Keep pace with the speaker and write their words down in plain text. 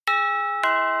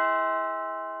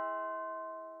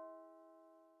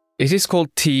It is called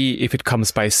tea if it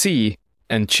comes by sea,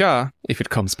 and cha if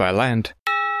it comes by land.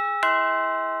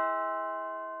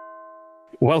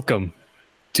 Welcome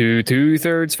to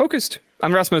 2/3 Focused.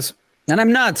 I'm Rasmus. And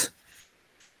I'm not,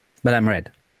 but I'm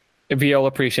red. We all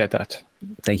appreciate that.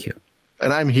 Thank you.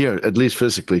 And I'm here, at least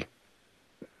physically.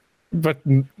 But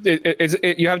you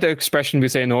have the expression we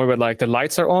say in Norway, like the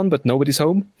lights are on, but nobody's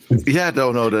home. Yeah,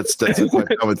 no, that's a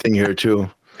quite common thing here too.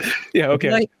 Yeah,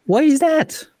 okay. Why is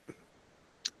that?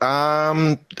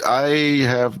 I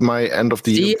have my end of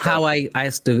the year. See how I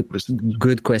asked the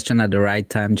good question at the right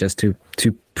time, just to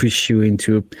push you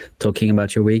into talking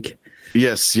about your week.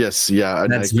 Yes, yeah,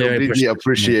 and That's I completely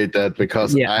appreciate that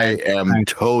because I am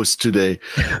toast today.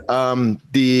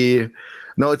 It's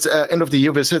end of the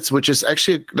year visits, which is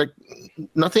actually like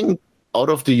nothing out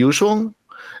of the usual.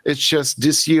 It's just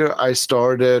this year I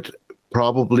started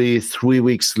probably 3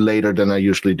 weeks later than I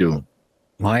usually do.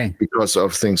 Why? Because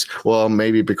of things. Well,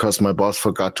 maybe because my boss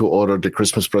forgot to order the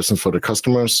Christmas presents for the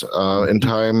customers in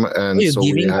time, and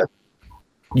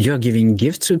you're giving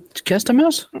gifts to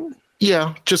customers?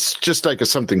 Yeah, just like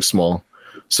something small.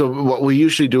 So what we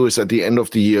usually do is at the end of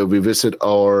the year, we visit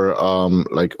our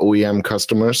like OEM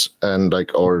customers and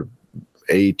like our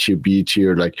A tier, B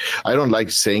tier. Like I don't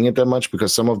like saying it that much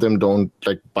because some of them don't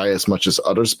like buy as much as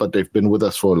others, but they've been with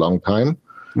us for a long time.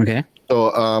 Okay.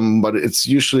 So, but it's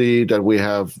usually that we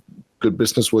have good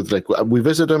business with, like, we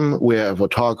visit them, we have a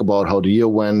talk about how the year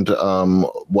went,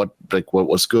 what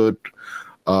was good,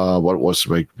 what was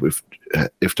like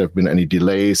if there have been any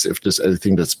delays, if there's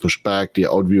anything that's pushed back, the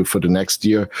outview for the next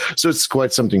year. So it's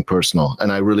quite something personal,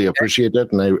 and I really appreciate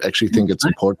that, and I actually think it's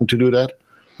important to do that.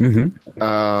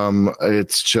 Mm-hmm.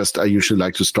 It's just I usually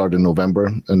like to start in November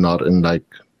and not in like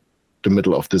the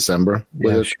middle of December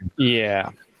with it. Sure.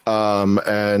 Yeah.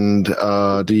 And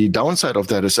the downside of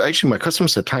that is actually my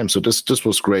customers had time, so this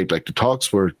was great. Like the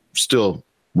talks were still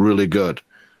really good.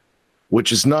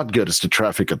 Which is not good is the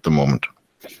traffic at the moment.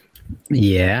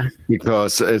 Yeah.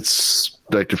 Because it's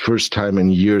like the first time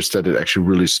in years that it actually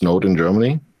really snowed in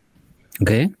Germany.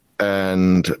 Okay.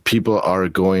 And people are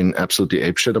going absolutely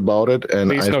apeshit about it. And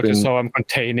please notice how I'm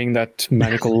containing that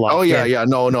maniacal laugh. Oh, yeah.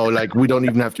 No. Like, we don't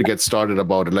even have to get started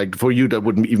about it. Like, for you, that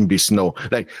wouldn't even be snow.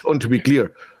 Like, and to be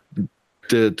clear,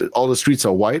 all the streets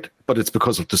are white, but it's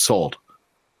because of the salt.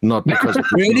 Not because of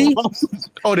really?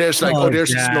 There's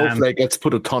a snowflake. Let's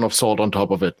put a ton of salt on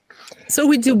top of it. So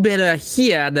we do better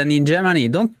here than in Germany.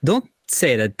 Don't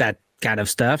say that kind of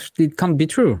stuff. It can't be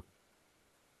true.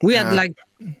 We had like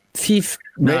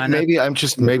maybe I'm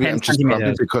just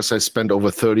grumpy because I spent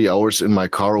over 30 hours in my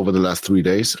car over the last 3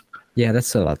 days. Yeah,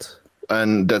 that's a lot.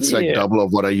 And that's like double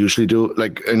of what I usually do.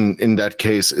 Like in that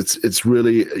case, it's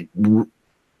really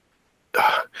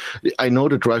I know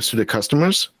the drives to the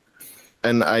customers.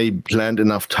 And I planned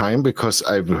enough time because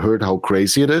I've heard how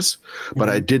crazy it is, but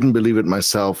I didn't believe it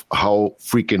myself how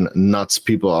freaking nuts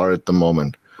people are at the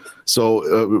moment. So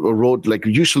a road, like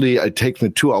usually I take me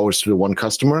 2 hours to the one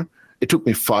customer. It took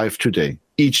me 5 today,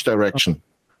 each direction.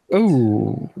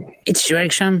 Oh, each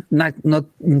direction, not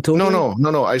in total?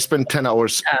 No. I spent 10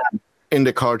 hours in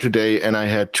the car today, and I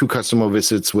had 2 customer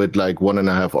visits with like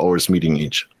 1.5 hours meeting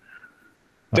each.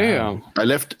 Damn.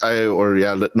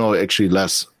 Actually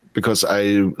less. Because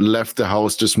I left the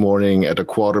house this morning at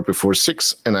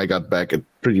 6:15, and I got back at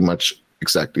pretty much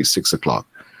exactly 6:00.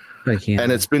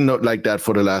 And it's been like that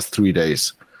for the last 3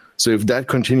 days. So if that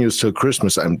continues till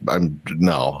Christmas, I'm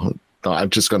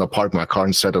just gonna park my car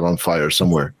and set it on fire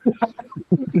somewhere.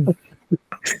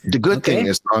 The good thing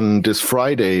is on this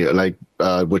Friday,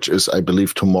 which is I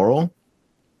believe tomorrow,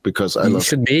 because it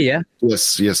should be, yeah.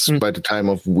 Yes. By the time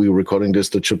of we recording this,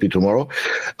 that should be tomorrow.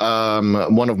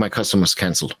 One of my customers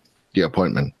canceled the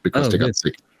appointment because they got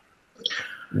sick.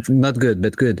 Not good,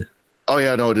 but good. Oh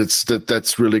yeah, no,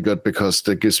 that's really good because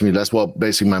that gives me less. Well,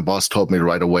 basically, my boss told me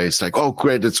right away. It's like, oh,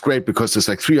 great, it's great because there's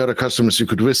like 3 other customers you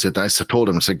could visit. And I told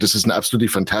him, it's like, this is an absolutely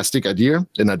fantastic idea,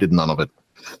 and I did none of it.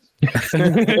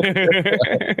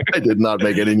 I did not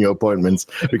make any new appointments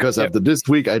because after this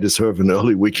week I deserve an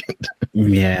early weekend.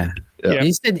 Yeah.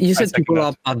 You said people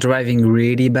are driving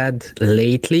really bad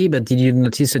lately, but did you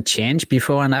notice a change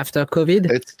before and after COVID?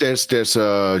 There's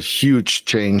a huge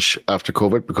change after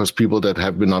COVID because people that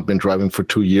have not been driving for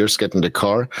 2 years get in the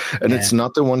car, and it's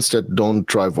not the ones that don't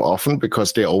drive often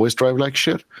because they always drive like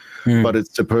shit. But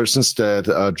it's the persons that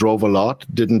drove a lot,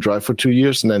 didn't drive for 2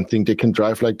 years, and then think they can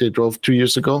drive like they drove 2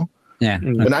 years ago. Yeah.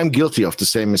 And I'm guilty of the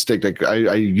same mistake. Like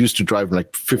I used to drive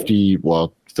like 30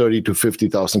 to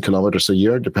 50,000 kilometers a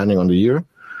year, depending on the year.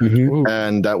 Mm-hmm.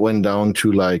 And that went down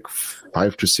to like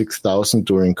 5,000 to 6,000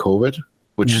 during COVID,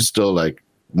 which is still like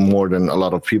more than a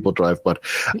lot of people drive. But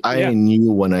I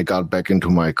knew when I got back into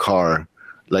my car,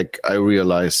 like I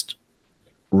realized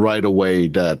right away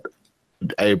that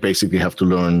I basically have to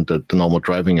learn the normal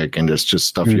driving again. There's just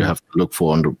stuff you have to look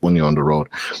for when you're on the road.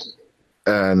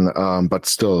 And but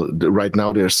still, right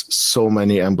now there's so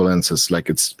many ambulances. Like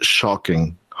it's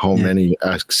shocking how many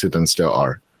accidents there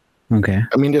are. Okay.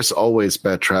 I mean, there's always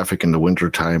bad traffic in the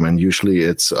wintertime, and usually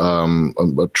it's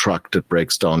a truck that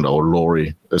breaks down, or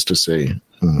lorry, as to say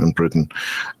in Britain,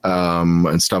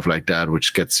 and stuff like that,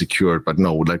 which gets secured. But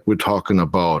no, like we're talking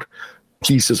about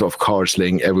pieces of cars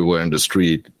laying everywhere in the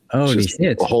street. Holy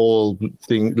shit. The whole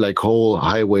thing, like whole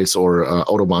highways or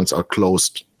autobahns are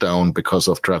closed down because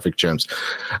of traffic jams.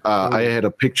 I had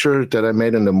a picture that I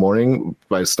made in the morning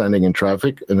by standing in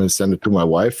traffic, and I sent it to my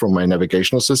wife from my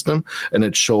navigational system, and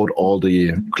it showed all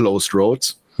the closed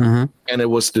roads. And it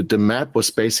was the map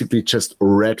was basically just a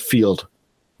red field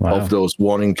of those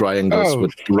warning triangles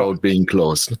with the road being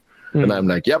closed. And I'm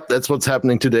like, yep, that's what's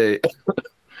happening today.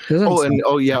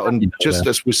 And just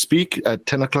as we speak, at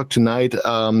 10 o'clock tonight,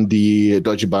 the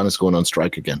Deutsche Bahn is going on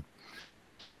strike again.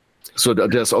 So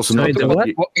there's also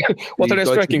what are they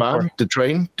striking for?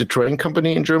 The train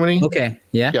company in Germany. Okay,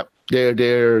 yeah,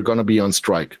 they're going to be on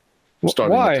strike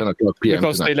starting at 10 o'clock p.m.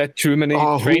 Because tonight. they let too many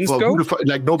trains go.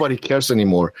 Like nobody cares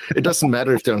anymore. It doesn't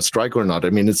matter if they're on strike or not. I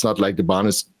mean, it's not like the Bahn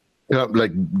is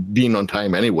like being on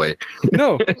time anyway.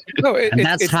 No. And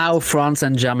that's how France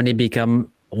and Germany become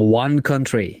one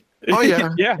country. Oh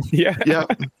yeah. yeah.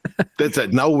 That's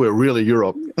it. Now we're really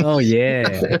Europe. Oh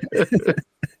yeah.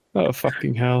 Oh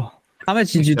fucking hell! How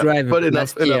much did you drive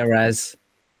last year, Raz?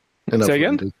 Say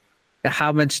again?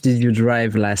 How much did you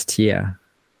drive last year?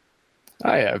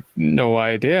 I have no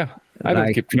idea. I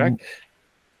don't keep track.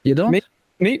 You don't?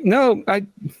 Me? No. I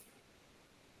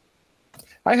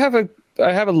have a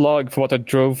log for what I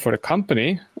drove for the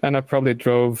company, and I probably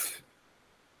drove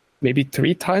maybe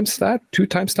 2 times that.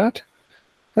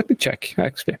 Let me check,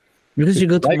 actually. Because you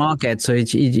go to market, so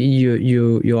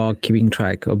you are keeping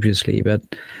track, obviously. But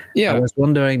I was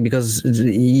wondering, because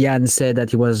Jan said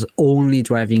that he was only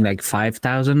driving like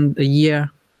 5,000 a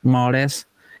year, more or less.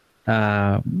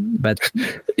 But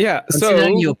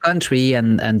considering your country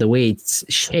and the way it's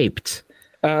shaped.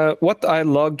 What I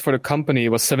logged for the company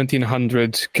was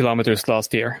 1,700 kilometers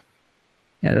last year.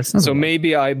 Yeah, that's not so bad.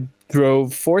 Maybe I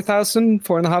drove 4,000,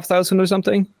 4,500 or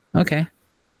something. Okay.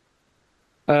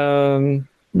 I'm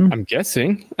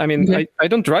guessing. I mean, I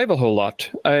don't drive a whole lot.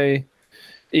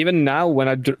 Even now when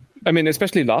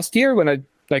especially last year when I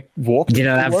like walked. You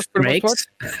don't have brakes?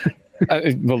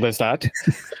 Well, there's that.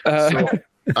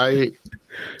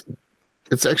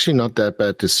 It's actually not that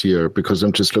bad this year because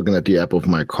I'm just looking at the app of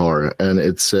my car and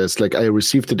it says like I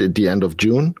received it at the end of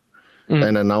June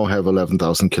and I now have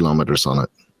 11,000 kilometers on it.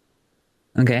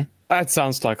 Okay. That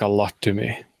sounds like a lot to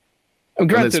me.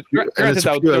 Granted, it's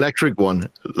a pure electric one.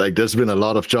 Like there's been a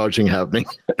lot of charging happening.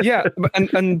 Yeah,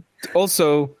 and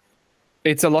also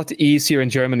it's a lot easier in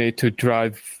Germany to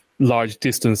drive large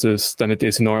distances than it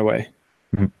is in Norway.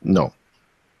 No,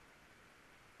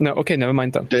 okay, never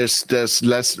mind then. There's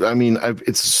less. I mean,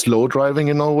 it's slow driving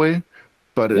in Norway,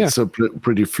 but it's a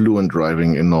pretty fluent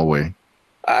driving in Norway.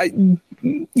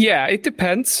 It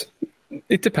depends.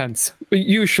 It depends.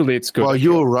 Usually it's good. Well,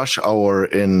 your rush hour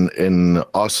in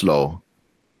Oslo.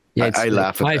 Yeah, I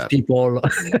laugh at 5 that. people.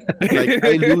 Like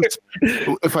I lose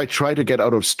if I try to get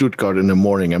out of Stuttgart in the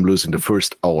morning. I'm losing the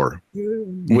first hour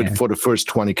for the first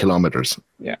 20 kilometers.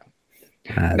 Yeah,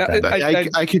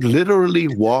 I could literally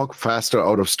walk faster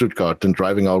out of Stuttgart than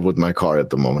driving out with my car at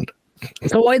the moment.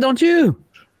 So why don't you?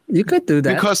 You could do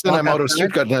that. Because then I'm out of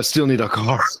Stuttgart and I still need a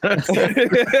car. And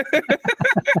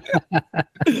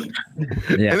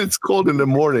it's cold in the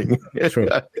morning. True.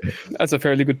 That's a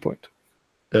fairly good point.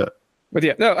 Yeah. But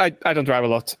yeah, no, I don't drive a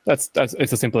lot. That's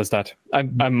it's as simple as that. I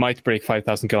might break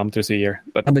 5,000 kilometers a year,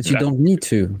 but you don't need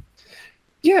to.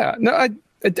 Yeah, no, I've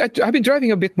been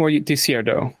driving a bit more this year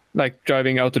though, like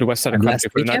driving out to the west side of the country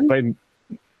for the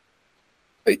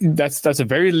night. That's a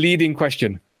very leading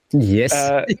question. Yes,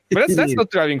 but that's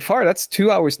not driving far. That's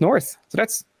 2 hours north, so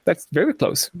that's very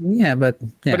close. Yeah, but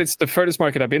it's the furthest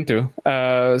market I've been to,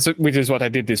 which is what I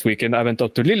did this weekend. I went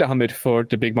up to Lillehammer for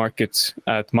the big market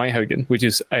at Maihaugen, which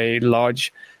is a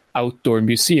large outdoor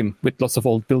museum with lots of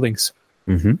old buildings.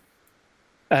 Mm-hmm.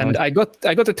 And I got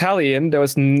a tally in. There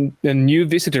was a new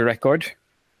visitor record.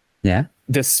 Yeah.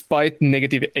 Despite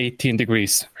negative 18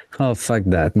 degrees. Oh, fuck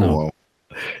that! No. Oh, wow.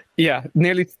 Yeah,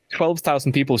 nearly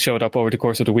 12,000 people showed up over the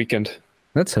course of the weekend.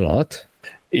 That's a lot.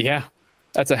 Yeah,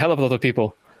 that's a hell of a lot of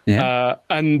people. Yeah.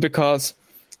 And because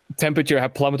temperature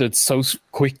had plummeted so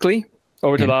quickly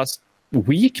over the last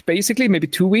week, basically, maybe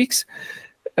 2 weeks,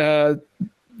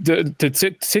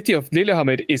 the city of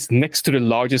Lillehammer is next to the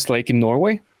largest lake in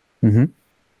Norway. Mm-hmm.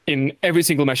 In every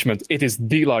single measurement, it is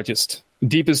the largest,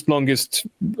 deepest, longest,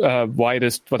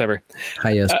 widest, whatever.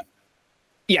 Highest.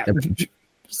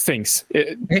 Things.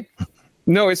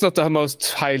 No, it's not the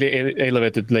most highly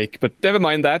elevated lake, but never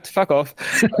mind that. Fuck off.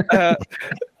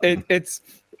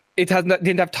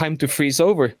 Didn't have time to freeze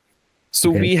over.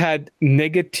 So we had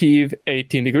negative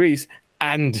 18 degrees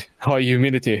and high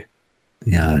humidity.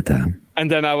 Yeah, damn.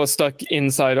 And then I was stuck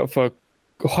inside of a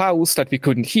house that we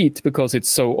couldn't heat because it's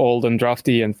so old and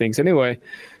drafty and things anyway.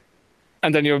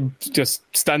 And then you're just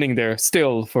standing there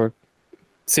still for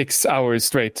 6 hours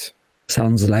straight.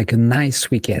 Sounds like a nice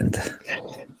weekend.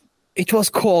 It was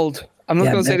cold. I'm not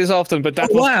going to say this often, but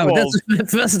that was cold. That's the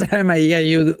first time I hear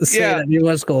you say that it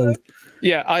was cold.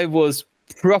 Yeah, I was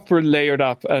proper layered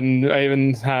up, and I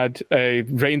even had a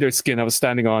reindeer skin I was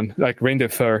standing on, like reindeer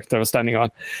fur that I was standing on,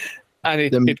 and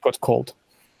it got cold.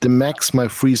 The max my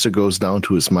freezer goes down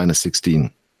to is minus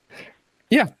 16.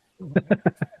 Yeah.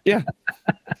 Yeah.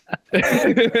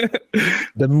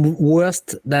 The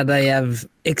worst that I have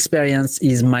experienced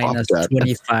is minus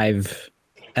 25,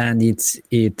 and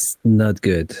it's not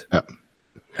good. Yeah.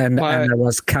 And I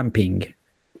was camping,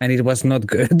 and it was not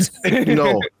good.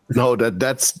 No,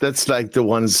 that's like the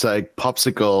ones like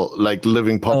popsicle, like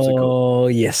living popsicle. Oh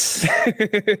yes.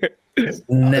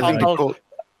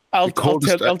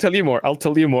 I'll tell you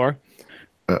more.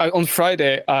 On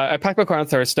Friday, I packed my car on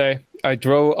Thursday. I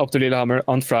drove up to Lillehammer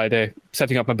on Friday,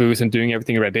 setting up my booth and doing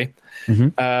everything ready.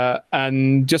 Mm-hmm.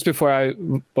 And just before I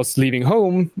was leaving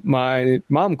home, my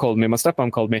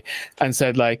stepmom called me and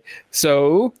said, like,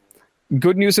 so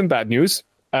good news and bad news.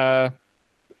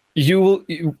 You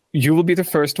will be the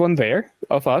first one there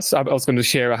of us. I was going to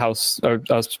share a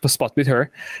spot with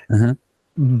her,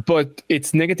 but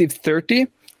it's negative 30.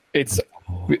 It's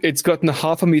gotten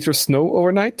 0.5 meter snow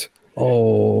overnight.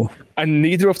 Oh, and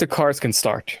neither of the cars can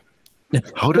start.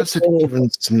 How does it even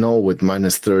snow with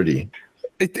minus 30?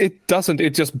 It doesn't.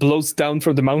 It just blows down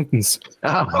from the mountains.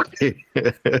 Okay.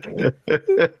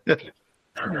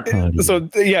 So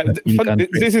yeah,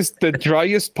 this is the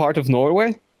driest part of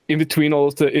Norway, in between all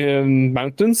of the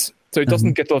mountains. So it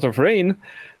doesn't get a lot of rain,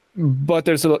 but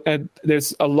there's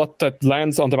a lot that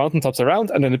lands on the mountaintops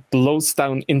around, and then it blows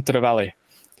down into the valley.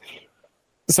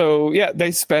 So yeah,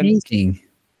 they spend. Amazing.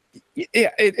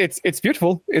 Yeah, it's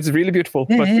beautiful. It's really beautiful,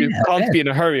 but you can't be in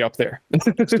a hurry up there.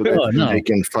 So they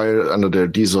can fire under their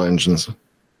diesel engines.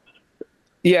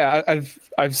 Yeah,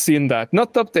 I've seen that,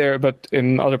 not up there, but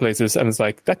in other places, and it's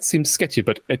like that seems sketchy,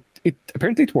 but it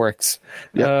apparently it works.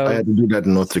 Yeah, I had to do that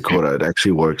in North Dakota. It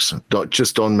actually works.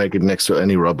 Don't make it next to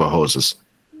any rubber hoses.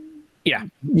 Yeah.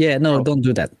 Yeah, no, don't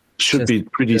do that. Should be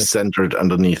pretty centered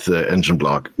underneath the engine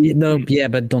block.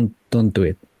 But don't do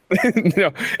it.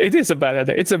 No, it is a bad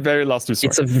idea. It's a very last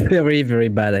resort. It's a very, very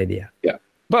bad idea. Yeah,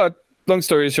 but long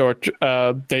story short,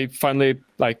 they finally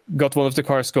got one of the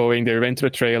cars going. They rented a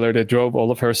trailer. They drove all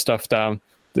of her stuff down.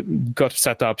 Got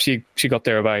set up. She got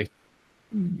there by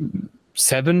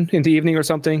 7 in the evening or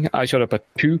something. I showed up at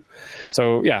 2.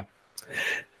 So yeah,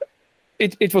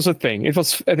 it was a thing. It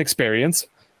was an experience.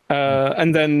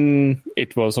 And then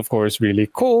it was, of course, really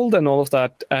cold and all of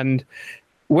that. And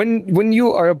when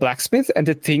you are a blacksmith and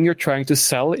the thing you're trying to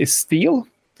sell is steel,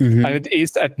 and it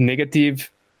is at negative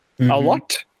a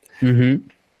lot,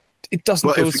 it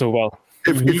doesn't go so well.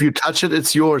 If you touch it,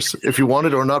 it's yours. If you want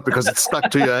it or not, because it's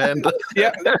stuck to your hand.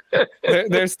 Yeah,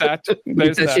 there's that.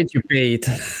 There's that. Shit you paid.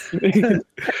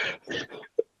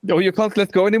 Oh, you can't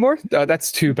let go anymore?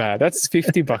 That's too bad. That's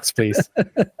 $50, please.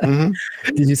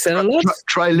 Did you sell a lot?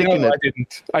 Try licking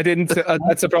it. I didn't.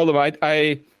 That's a problem.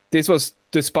 This was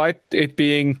despite it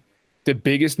being the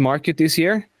biggest market this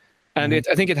year, and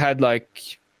I think it had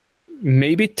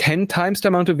maybe 10 times the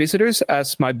amount of visitors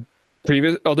as my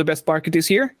previous other best market this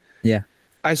year. Yeah,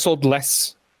 I sold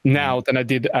less now than I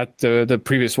did at the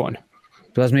previous one.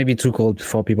 It was maybe too cold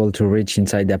for people to reach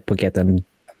inside their pocket and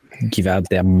give out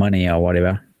their money or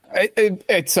whatever.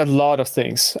 It's a lot of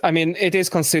things. I mean, it is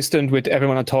consistent with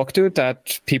everyone I talk to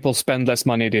that people spend less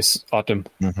money this autumn.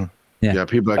 Yeah,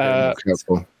 people are getting more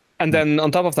careful. And then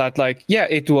on top of that,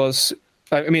 it was,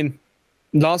 I mean,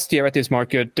 last year at this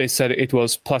market, they said it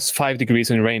was plus 5 degrees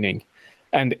and raining.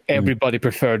 And everybody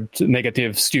preferred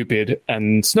negative, stupid,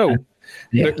 and snow.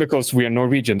 Because we are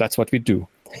Norwegian, that's what we do.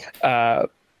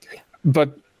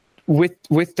 But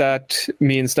with that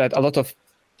means that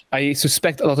I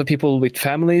suspect a lot of people with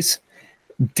families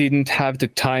didn't have the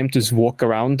time to walk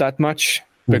around that much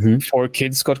before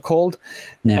kids got cold.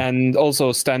 Yeah. And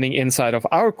also standing inside of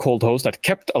our cold hose that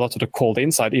kept a lot of the cold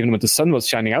inside, even when the sun was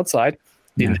shining outside,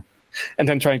 and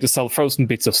then trying to sell frozen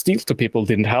bits of steel to people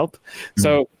didn't help.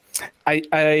 So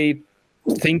I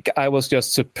think I was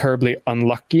just superbly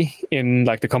unlucky in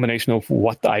like the combination of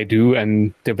what I do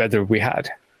and the weather we had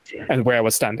and where I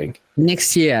was standing.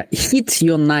 Next year, heat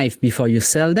your knife before you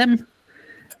sell them,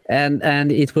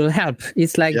 and it will help.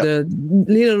 It's like the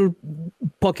little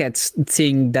pockets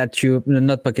thing that you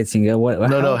not pocket thing.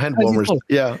 Hand warmers.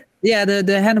 Yeah. Yeah,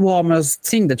 the hand warmers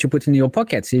thing that you put in your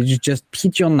pockets. You just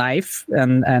heat your knife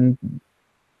and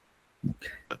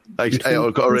I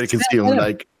already can see him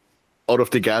like out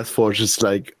of the gas forge, just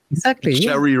like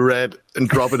cherry red, and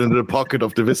drop it into the pocket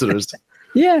of the visitors.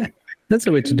 Yeah, that's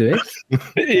the way to do it.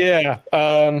 Yeah,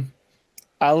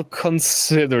 I'll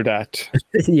consider that.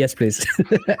 Yes, please.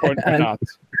 Or not.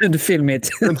 And film it.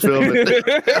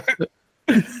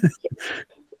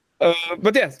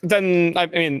 But yes,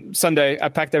 then Sunday I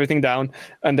packed everything down,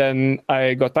 and then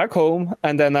I got back home,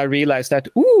 and then I realized that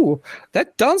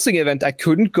that dancing event I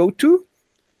couldn't go to,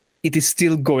 it is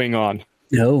still going on.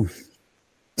 No.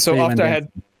 So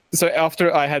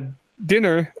after I had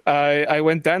dinner, I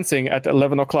went dancing at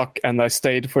 11 o'clock, and I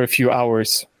stayed for a few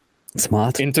hours.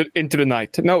 Smart. Into the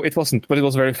night. No, it wasn't, but it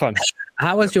was very fun.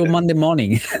 How was your Monday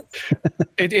morning?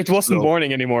 It wasn't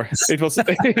morning anymore. It was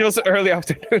early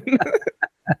afternoon.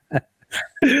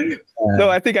 No,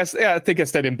 I think I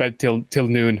stayed in bed till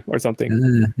noon or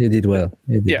something. You did well.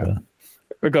 Well.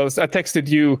 Because I texted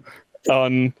you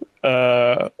on.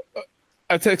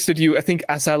 I texted you, I think,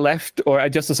 as I left, or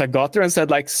just as I got there, and said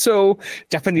like, "So,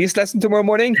 Japanese lesson tomorrow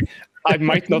morning." I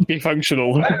might not be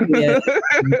functional. Yeah.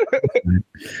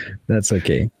 That's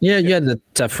okay. Yeah, you had a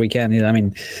tough weekend. I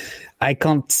mean, I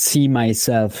can't see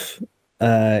myself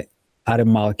at a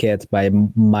market by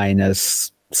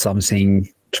minus something,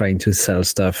 trying to sell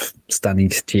stuff, standing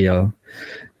still.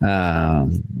 Nah.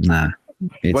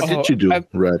 What did you do,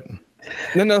 Red?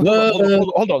 No.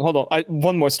 Hold on.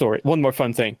 One more story. One more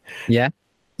fun thing. Yeah.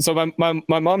 So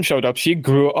my mom showed up. She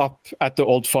grew up at the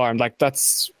old farm. Like,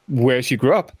 that's where she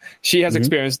grew up. She has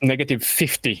experienced negative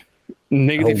 50.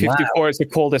 Negative 54 is the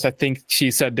coldest I think she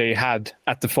said they had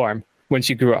at the farm when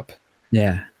she grew up.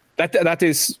 Yeah. That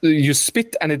is, you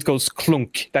spit and it goes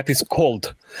clunk. That is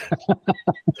cold.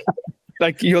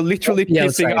 Like, you're literally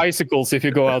pissing icicles if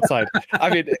you go outside. I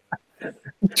mean,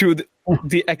 to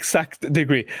the exact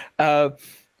degree.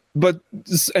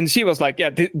 And she was like, yeah,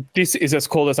 this is as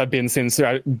cold as I've been since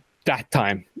that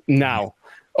time. Now,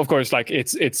 of course, like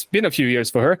it's been a few years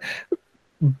for her,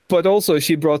 but also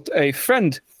she brought a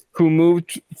friend who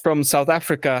moved from South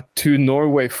Africa to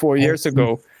Norway 4 years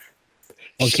ago.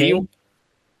 Okay.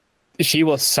 She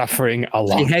was suffering a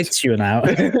lot. She hates you now.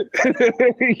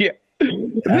 Yeah.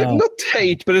 Not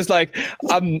hate, but it's like,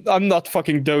 I'm not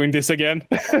fucking doing this again.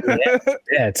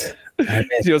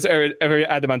 She was very, very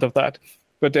adamant of that.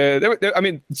 But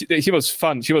she was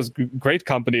fun. She was great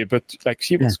company, but like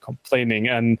she was complaining.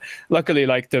 And luckily,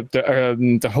 like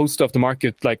the host of the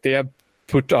market, like they have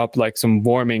put up like some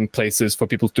warming places for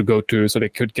people to go to, so they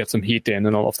could get some heat in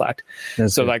and all of that.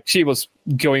 That's so good. Like she was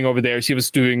going over there. She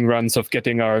was doing runs of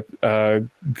getting our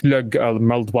glögg,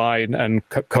 mulled wine, and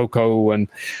cocoa and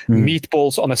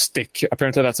meatballs on a stick.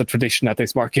 Apparently, that's a tradition at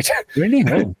this market. Really?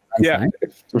 Oh, yeah,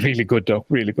 nice. Really good though.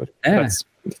 Really good.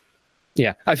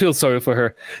 Yeah, I feel sorry for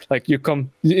her. Like,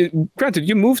 granted,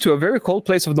 you moved to a very cold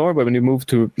place of Norway when you moved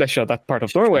to Lesja, that part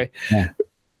of Norway. Yeah.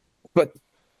 But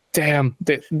damn,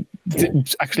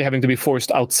 actually having to be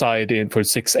forced outside for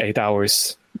 6-8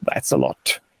 hours, that's a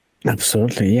lot.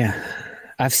 Absolutely, yeah.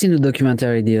 I've seen a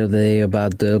documentary the other day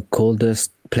about the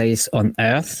coldest place on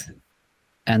Earth.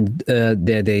 And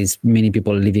there's many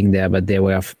people living there, but they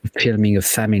were filming a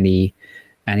family,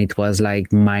 and it was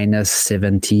like minus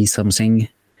 70 something.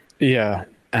 Yeah,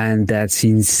 and that's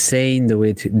insane the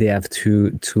way they have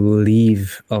to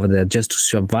live over there just to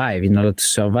survive. In order to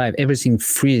survive, everything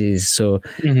freezes. So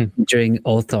during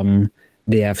autumn,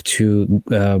 they have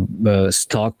to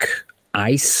stock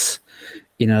ice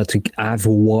in order to have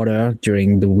water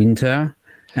during the winter,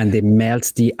 and they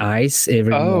melt the ice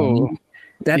every morning.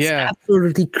 That's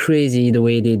absolutely crazy the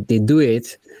way they do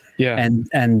it. Yeah,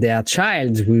 and their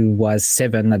child, who was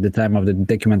 7 at the time of the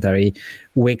documentary,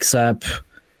 wakes up,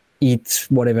 eat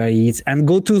whatever he eats, and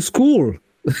go to school.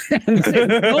 And say,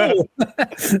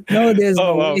 no, there's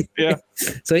no way. Yeah.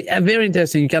 So very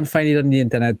interesting. You can find it on the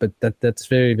internet, but that's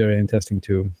very, very interesting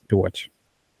to watch.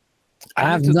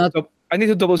 I need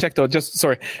to double check though.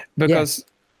 Because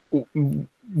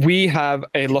we have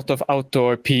a lot of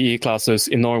outdoor PE classes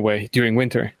in Norway during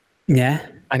winter. Yeah.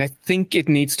 And I think it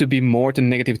needs to be more than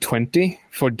negative 20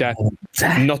 for that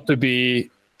not to be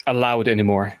allowed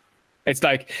anymore. It's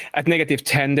like at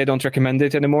 -10 they don't recommend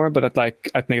it anymore, but at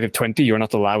 -20 you're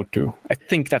not allowed to. I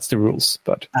think that's the rules.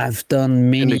 But I've done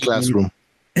many in the classroom.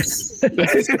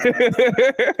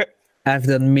 I've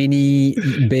done many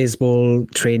baseball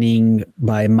training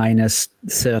by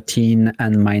 -13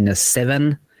 and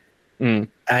 -7.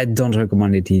 I don't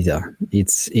recommend it either.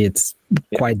 It's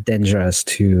quite dangerous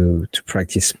to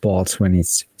practice sports when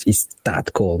it's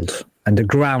that cold and the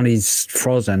ground is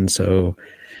frozen. So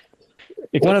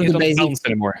one of the basic bounce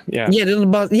anymore.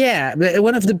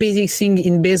 One of the basic things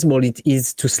in baseball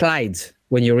is to slide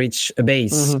when you reach a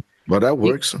base. Mm-hmm. Well, that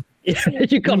works. You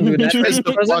can't do that. There's a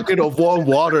bucket of warm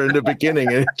water in the beginning,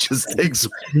 and it just takes.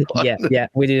 Yeah.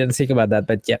 We didn't think about that,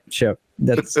 but yeah, sure.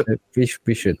 That's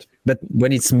we should. But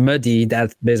when it's muddy,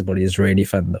 that baseball is really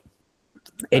fun, though.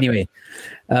 Anyway,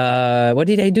 what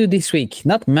did I do this week?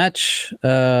 Not much.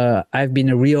 I've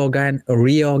been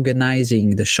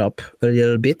reorganizing the shop a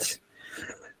little bit.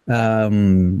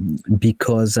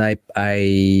 Because I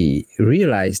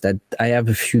realized that I have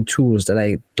a few tools that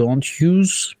I don't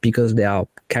use because they are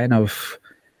kind of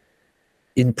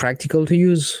impractical to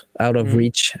use, out of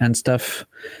reach and stuff.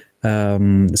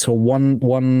 So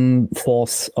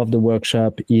 1/4 of the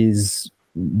workshop is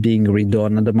being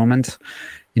redone at the moment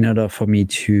in order for me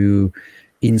to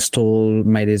install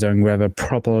my laser engraver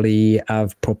properly,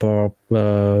 have proper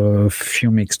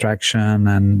fume extraction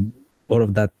and all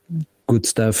of that good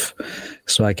stuff,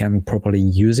 so I can properly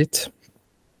use it,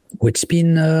 which has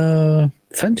been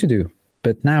fun to do.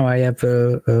 But now I have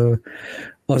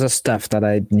other stuff that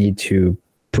I need to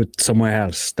put somewhere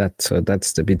else. That's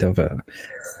a bit of a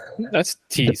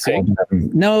teasing.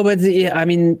 No, but I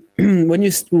mean, when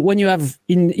you have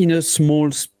in a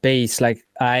small space, like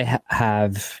I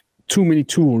have too many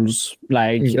tools,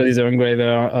 like a laser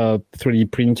engraver, a 3D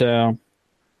printer,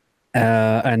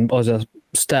 and other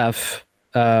stuff.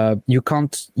 You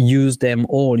can't use them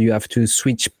all. You have to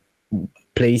switch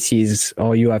places,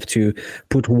 or you have to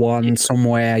put one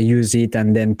somewhere, use it,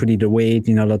 and then put it away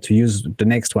in order to use the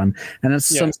next one. And that's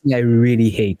something I really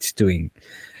hate doing.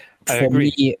 For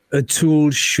me, a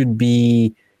tool should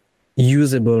be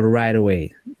usable right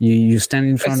away. You stand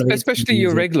in front of it. Especially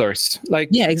your regulars.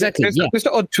 Exactly. There's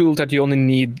the odd tool that you only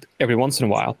need every once in a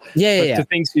while. The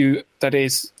things that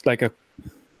is like a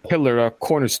pillar or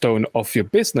cornerstone of your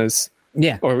business.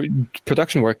 Or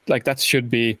production work, like that should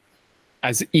be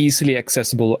as easily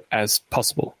accessible as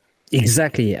possible.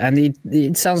 Exactly. And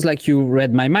it sounds like you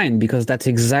read my mind, because that's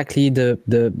exactly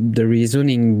the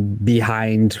reasoning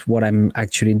behind what I'm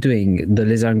actually doing. The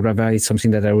laser engraver is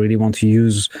something that I really want to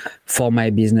use for my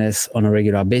business on a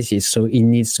regular basis. So it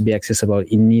needs to be accessible.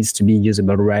 It needs to be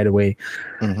usable right away.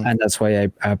 And that's why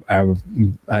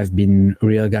I've been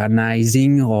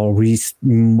reorganizing or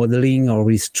remodeling or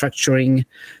restructuring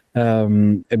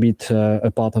a bit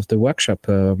a part of the workshop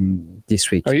this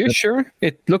week. Are you sure?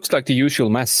 It looks like the usual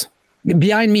mess.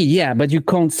 Behind me, yeah, but you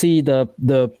can't see the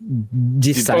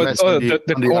this side.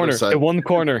 The corner, the one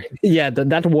corner. Yeah,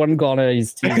 that one corner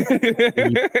is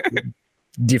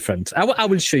different. I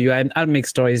will show you. I'll make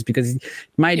stories, because it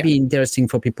might be interesting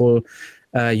for people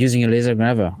using a laser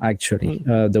engraver, actually,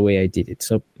 the way I did it.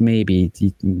 So maybe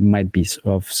it might be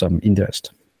of some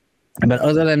interest. But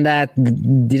other than that,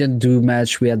 didn't do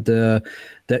much. We had the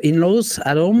in-laws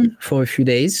at home for a few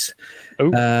days,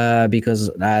 because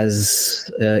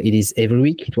as it is every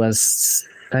week, it was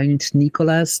Saint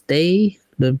Nicholas Day,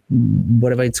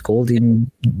 whatever it's called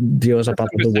in the other part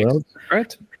of the world.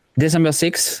 Right. December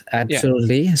 6th,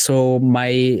 absolutely. Yeah. So my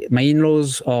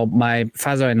in-laws, or my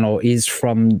father-in-law, is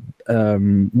from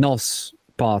north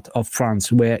part of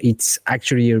France, where it's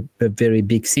actually a very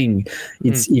big thing.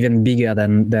 It's even bigger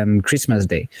than Christmas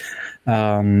Day.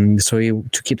 So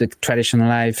to keep the tradition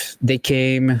alive, they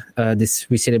came.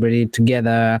 We celebrated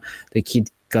together. The kid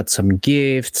got some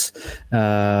gifts.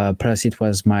 Plus, it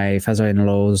was my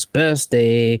father-in-law's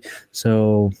birthday,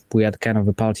 so we had kind of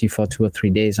a party for 2 or 3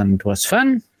 days, and it was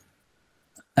fun.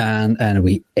 And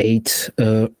we ate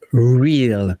a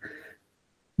real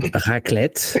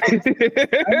raclette,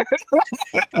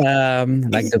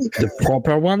 like the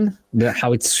proper one,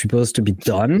 how it's supposed to be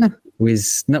done,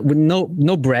 with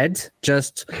no bread,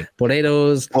 just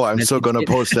potatoes. Oh, I'm still gonna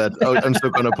post that. I'm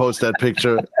still gonna post that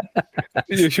picture.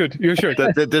 You should.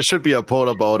 There should be a poll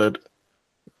about it.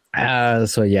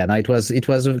 So yeah, no, it was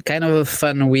a kind of a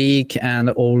fun week, and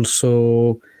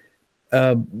also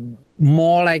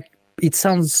more like, it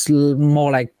sounds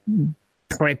more like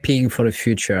prepping for the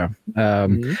future.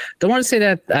 Don't want to say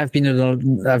that I've been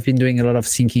doing a lot of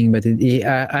thinking, but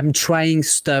I'm trying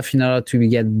stuff in order to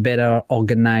get better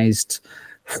organized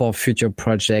for future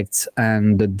projects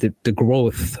and the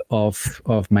growth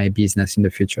of my business in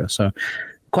the future. So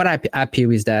quite happy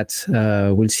with that.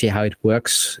 We'll see how it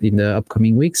works in the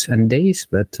upcoming weeks and days,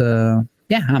 but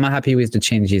yeah, I'm happy with the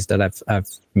changes that I've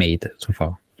made so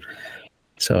far.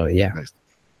 So yeah. Nice.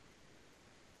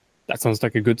 That sounds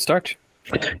like a good start.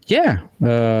 Yeah,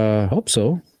 hope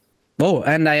so. Oh,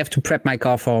 and I have to prep my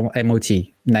car for MOT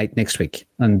night next week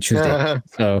on Tuesday.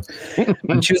 So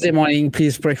on Tuesday morning,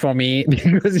 please pray for me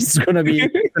because it's gonna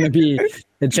be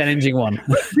a challenging one.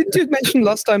 Didn't you mention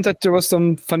last time that there was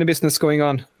some funny business going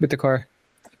on with the car?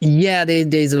 Yeah,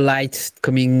 there's a light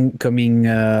coming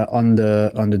on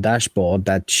the dashboard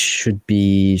that shouldn't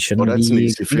be. That's an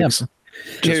easy fix.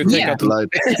 Just take out the light.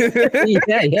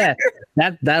 yeah.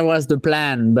 That was the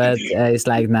plan, but it's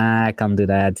like, nah, I can't do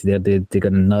that. They're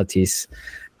gonna notice.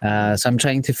 So I'm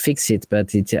trying to fix it,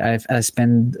 but I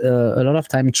spend a lot of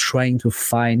time trying to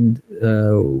find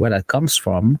where that comes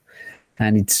from,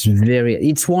 and it's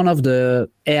one of the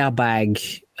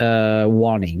airbag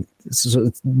warning.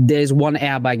 So there's one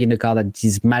airbag in the car that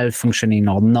is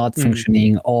malfunctioning or not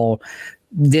functioning, or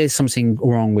there's something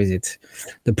wrong with it.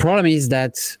 The problem is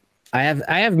that I have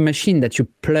a machine that you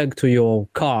plug to your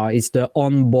car. It's the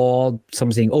onboard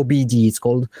something, OBD it's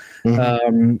called,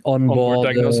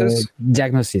 onboard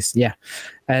diagnosis. Yeah,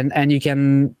 and you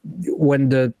can, when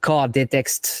the car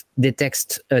detects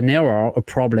an error, a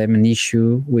problem, an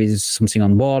issue with something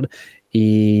on board,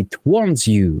 it warns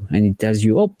you and it tells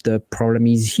you, oh, the problem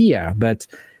is here. But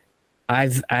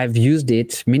I've used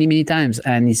it many times,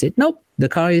 and he said, nope, the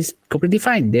car is completely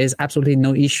fine. There's absolutely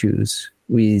no issues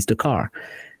with the car.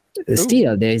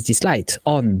 Still, there's this light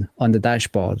on the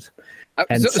dashboard.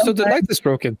 So the light is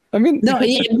broken. I mean, no,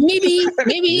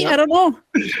 maybe I don't know.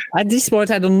 At this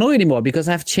point, I don't know anymore because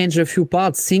I've changed a few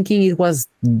parts, thinking it was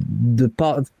the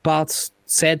parts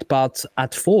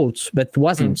at fault, but it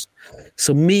wasn't.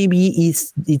 So maybe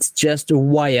it's just a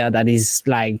wire that is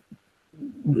like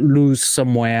loose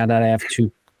somewhere that I have to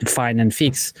find and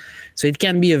fix. So it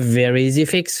can be a very easy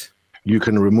fix. You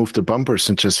can remove the bumpers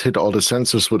and just hit all the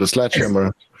sensors with a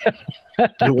sledgehammer.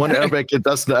 The one airbag that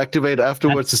doesn't activate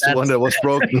afterwards is the one that was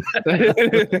broken.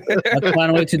 That's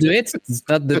one way to do it. It's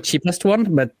not the cheapest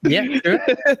one, but yeah, sure.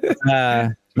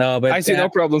 No, but I see no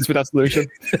problems with that solution.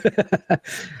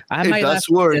 It does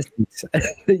work.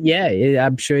 Yeah,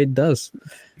 I'm sure it does.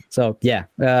 So yeah,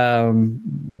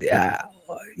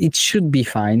 it should be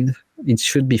fine. It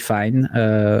should be fine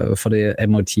for the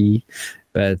MOT.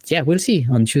 But yeah, we'll see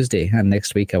on Tuesday, and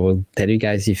next week I will tell you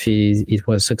guys if it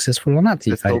was successful or not.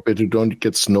 Let's hope you don't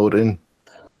get snowed in.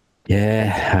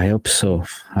 Yeah, I hope so.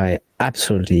 I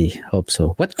absolutely hope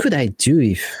so. What could I do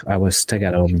if I was stuck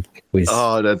at home with?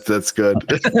 Oh, that's good.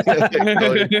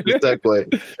 Exactly.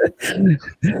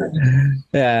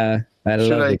 Yeah,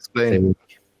 Should I explain?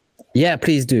 Yeah,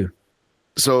 please do.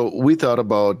 So we thought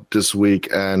about this week,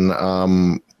 and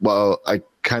I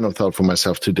kind of thought for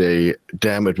myself today,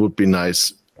 damn, it would be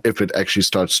nice if it actually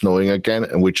starts snowing again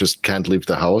and we just can't leave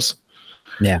the house.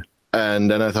 Yeah.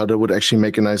 And then I thought it would actually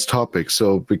make a nice topic.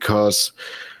 So because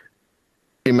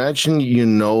imagine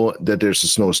that there's a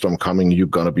snowstorm coming, you're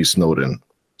going to be snowed in.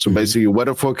 So basically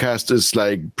weather forecast is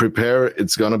like, prepare,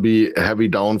 it's going to be a heavy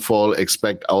downfall,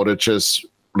 expect outages,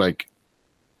 like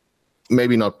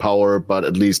maybe not power, but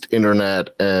at least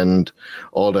internet and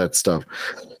all that stuff.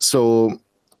 So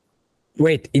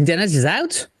wait, internet is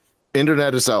out?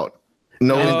 Internet is out.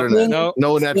 No internet.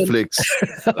 No Netflix.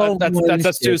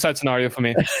 That's suicide scenario for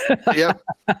me. Yep.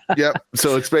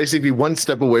 So it's basically one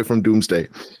step away from doomsday.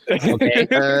 Okay.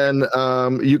 And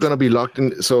you're going to be locked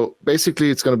in. So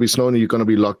basically it's going to be snowing. You're going to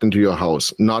be locked into your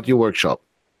house, not your workshop.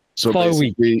 So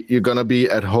basically you're going to be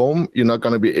at home. You're not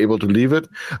going to be able to leave it.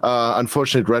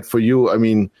 Unfortunate, Red, for you. I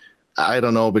mean, I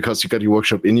don't know, because you got your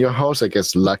workshop in your house. I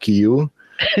guess lucky you.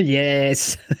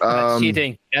 Yes. That's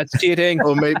cheating. That's cheating.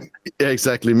 Or maybe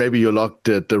exactly. Maybe you locked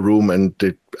the room and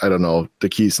the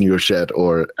keys in your shed,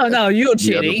 or no, you're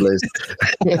cheating.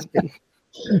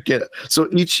 Yeah. So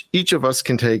each of us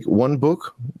can take one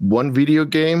book, one video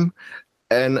game,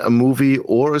 and a movie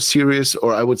or a series,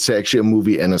 or I would say actually a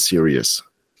movie and a series,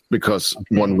 because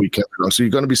 1 week can be long. So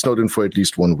you're going to be snowed in for at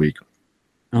least 1 week.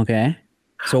 Okay.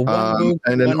 So one book,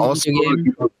 and then also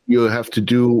you have to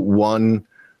do one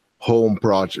home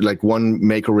project, like one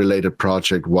maker related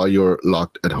project, while you're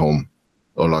locked at home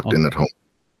or locked in at home.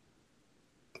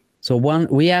 So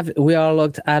we are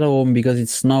locked at home because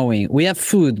it's snowing. We have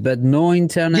food, but no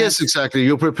internet. Yes, exactly.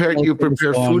 You prepare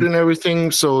food and everything.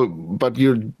 So, but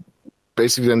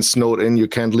basically then snowed in. You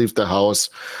can't leave the house.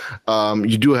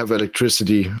 You do have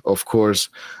electricity, of course,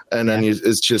 and then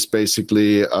it's just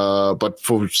basically. But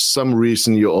for some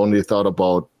reason, you only thought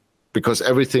about, because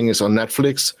everything is on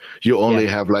Netflix. You only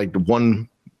have like one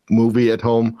movie at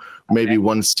home, maybe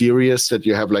one series that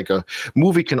you have. Like a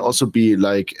movie can also be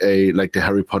like the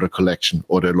Harry Potter collection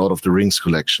or the Lord of the Rings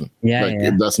collection.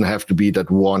 It doesn't have to be that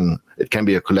one. It can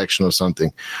be a collection or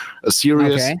something. A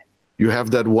series, you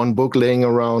have that one book laying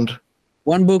around.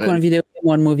 One book, one video,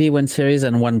 one movie, one series,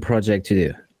 and one project to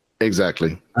do.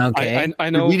 Exactly. Okay. I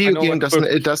know. The video game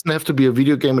doesn't have to be a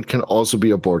video game. It can also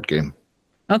be a board game.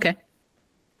 Okay.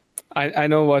 I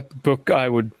know what book I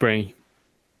would bring.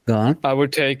 Go on. I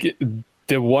would take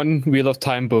the one Wheel of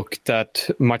Time book that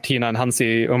Martina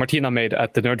made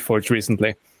at the Nerd Forge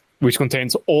recently, which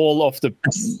contains all of the,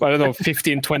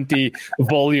 15, 20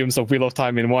 volumes of Wheel of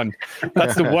Time in one.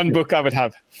 That's the one book I would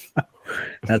have.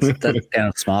 That's kind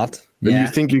of smart. And you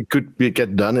think you could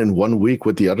get done in 1 week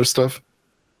with the other stuff?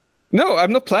 No,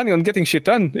 I'm not planning on getting shit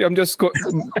done. I'm just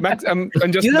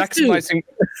maximizing.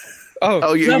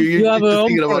 You're thinking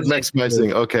about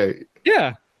maximizing. Okay.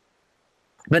 Yeah.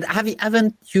 But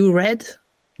haven't you read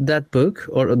that book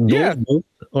or those books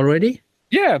already?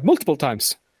 Yeah, multiple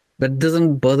times. But it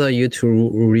doesn't bother you to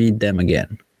read them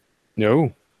again?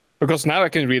 No, because now I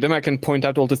can read them. I can point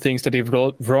out all the things that they've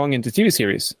got wrong in the TV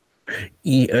series.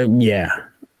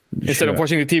 Instead of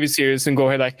watching the TV series and go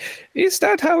ahead like, is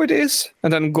that how it is?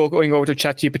 And then going over to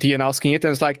ChatGPT and asking it,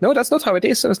 and it's like, no, that's not how it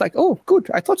is. And it's like, oh, good,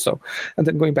 I thought so. And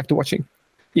then going back to watching.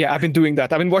 Yeah, I've been doing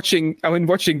that. I've been watching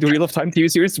the Wheel of Time TV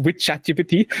series with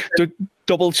ChatGPT to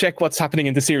double check what's happening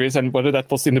in the series and whether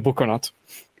that was in the book or not.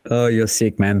 Oh, you're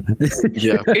sick, man.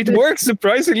 Yeah, it works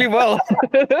surprisingly well.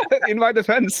 In my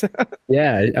defense.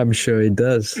 Yeah, I'm sure it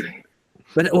does.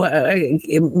 But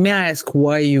may I ask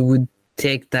why you would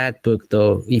take that book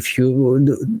though? If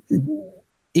you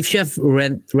have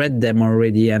read them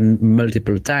already and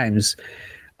multiple times,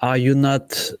 are you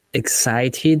not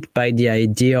excited by the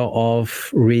idea of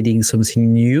reading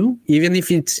something new, even if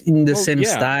it's in the same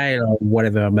style or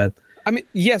whatever? But I mean,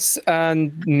 yes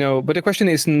and no. But the question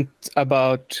isn't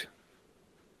about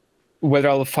whether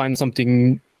I'll find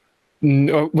something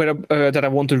or whether that I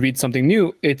want to read something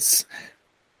new. It's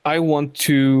I want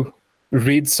to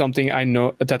read something I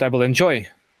know that I will enjoy,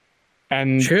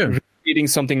 and reading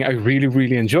something I really,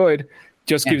 really enjoyed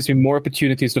just gives me more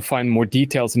opportunities to find more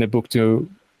details in the book to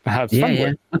have fun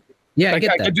with. Yeah, like,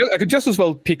 I could just as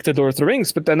well pick the Lord of the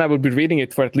Rings, but then I would be reading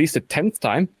it for at least the 10th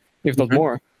time, if not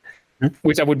more,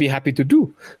 which I would be happy to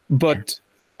do. But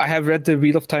I have read the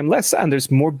Wheel of Time less, and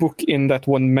there's more book in that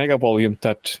one mega volume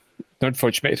that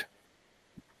Nerdforge made.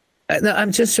 No,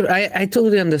 I'm just. I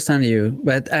totally understand you,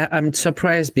 but I'm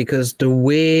surprised because the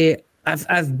way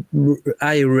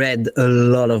I read a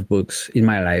lot of books in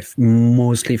my life,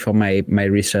 mostly for my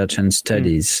research and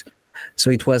studies.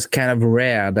 So it was kind of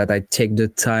rare that I take the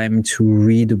time to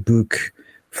read a book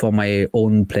for my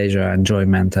own pleasure,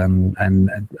 enjoyment, and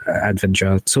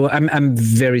adventure. So I'm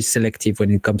very selective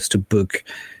when it comes to book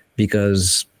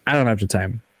because I don't have the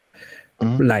time.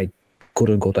 Like, quote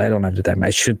unquote, I don't have the time. I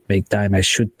should make time. I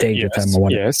should take the time or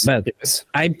whatever. But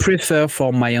I prefer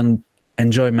for my own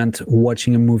enjoyment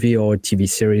watching a movie or a TV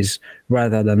series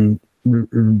rather than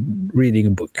reading a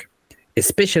book,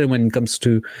 especially when it comes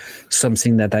to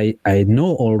something that I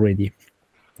know already.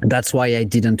 That's why I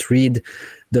didn't read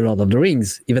The Lord of the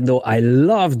Rings, even though I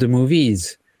love the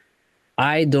movies.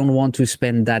 I don't want to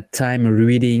spend that time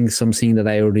reading something that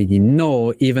I already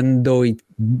know, even though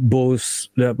both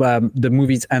the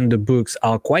movies and the books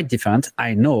are quite different.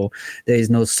 I know there is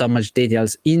not so much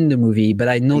details in the movie, but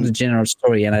I know the general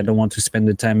story, and I don't want to spend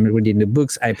the time reading the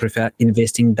books. I prefer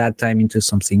investing that time into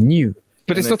something new.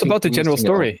 But it's not about the general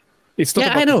story. It's not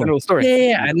about the general story.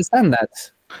 Yeah, I understand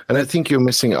that. And I think you're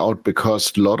missing out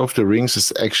because Lord of the Rings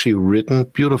is actually written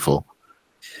beautiful.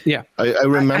 Yeah, I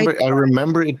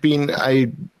remember it being.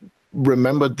 I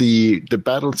remember the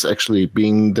battles actually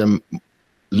being the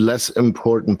less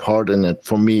important part in it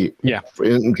for me. Yeah,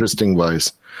 interesting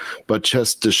wise, but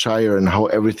just the Shire and how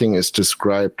everything is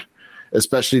described.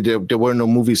 Especially there were no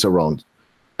movies around,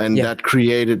 and that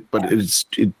created. But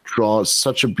it draws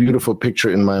such a beautiful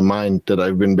picture in my mind that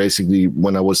I've been basically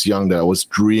when I was young that I was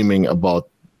dreaming about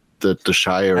the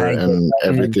Shire and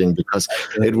everything because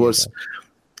it was.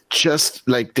 Just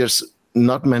like there's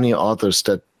not many authors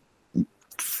that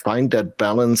find that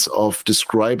balance of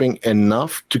describing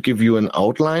enough to give you an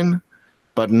outline,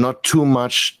 but not too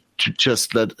much to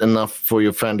just let enough for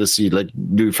your fantasy, like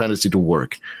do fantasy to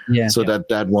work. Yeah. So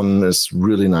that one is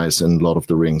really nice in Lord of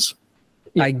the Rings.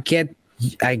 I get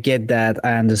I get that.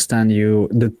 I understand you.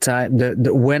 The time,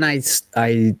 when I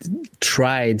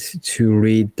tried to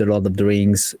read The Lord of the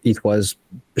Rings, it was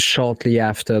shortly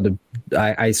after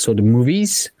I saw the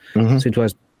movies. Mm-hmm. So it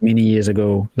was many years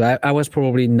ago. I was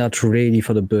probably not ready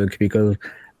for the book because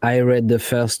I read the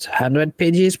first 100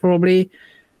 pages probably,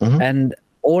 Mm-hmm. and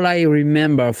all I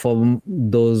remember from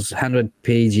those 100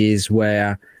 pages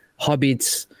were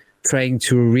hobbits trying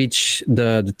to reach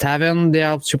the tavern they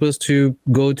are supposed to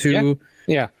go to.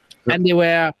 Yeah. And they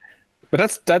were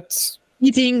But that's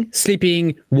eating,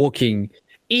 sleeping, walking.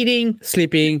 Eating,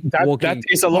 sleeping, walking. That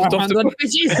is a lot of the book.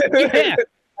 Yeah.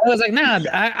 I was like, nah,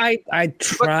 I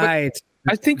tried.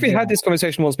 I think we had this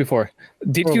conversation once before.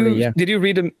 Did you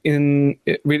read them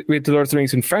read The Lord of the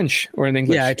Rings in French or in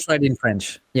English? Yeah, I tried in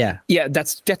French. Yeah. Yeah,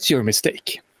 that's your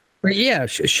mistake. But yeah,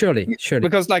 surely.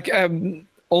 Because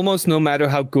almost no matter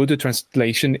how good the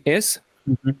translation is,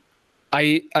 mm-hmm.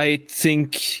 I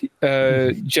think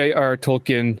J.R.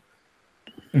 Tolkien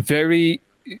very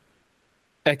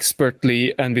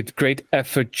expertly and with great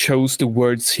effort chose the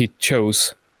words he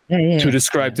chose to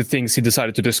describe the things he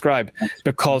decided to describe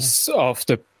because of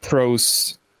the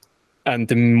prose and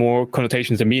the more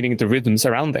connotations, the meaning, the rhythms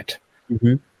around it.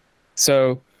 Mm-hmm.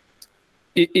 So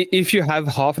if you have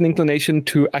half an inclination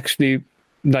to actually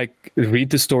read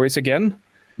the stories again,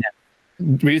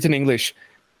 read it in English.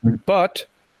 Mm-hmm. But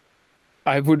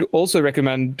I would also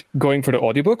recommend going for the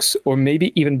audiobooks, or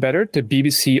maybe even better, the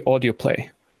BBC audio play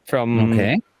from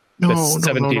the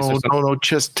 70s. No,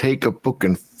 just take a book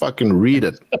and fucking read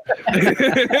it.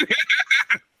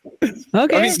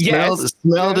 Okay.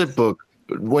 Smell the book.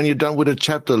 When you're done with a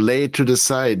chapter, lay it to the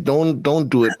side. Don't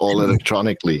do it all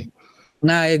electronically.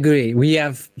 No, I agree. We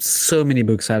have so many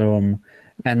books at home,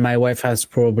 and my wife has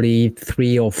probably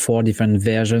 3 or 4 different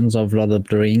versions of Lord of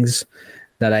the Rings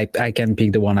that I can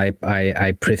pick the one I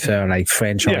prefer, like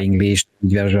French or English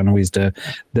version with the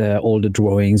all the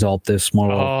drawings or the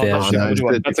smaller version.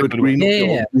 That's a good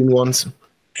green ones.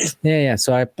 Yeah.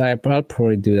 So I'll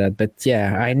probably do that. But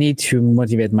yeah, I need to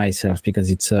motivate myself because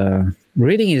it's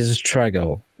reading is a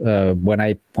struggle. When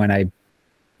I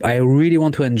really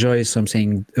want to enjoy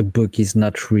something, a book is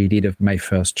not really my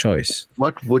first choice.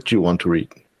 What would you want to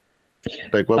read?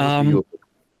 Like what would be your book?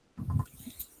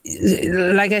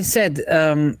 Like I said,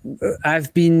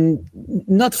 I've been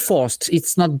not forced.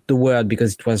 It's not the word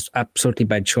because it was absolutely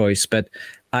by choice, but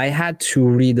I had to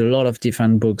read a lot of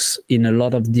different books in a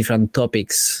lot of different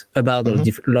topics about a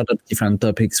lot of different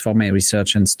topics for my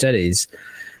research and studies.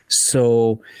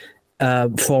 So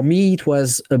for me, it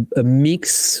was a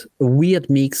weird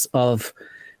mix of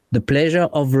the pleasure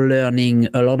of learning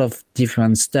a lot of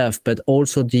different stuff, but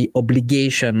also the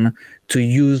obligation to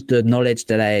use the knowledge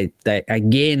that I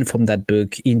gained from that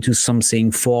book into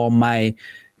something for my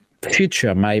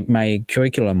future, my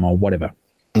curriculum or whatever.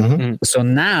 Mm-hmm. So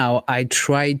now I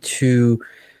try to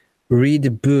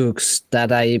read books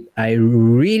that I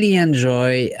really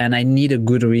enjoy and I need a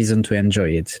good reason to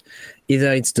enjoy it.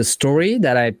 Either it's the story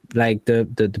that I like,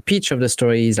 the pitch of the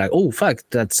story is like, oh, fuck,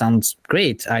 that sounds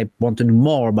great. I want to know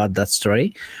more about that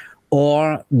story.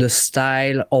 Or the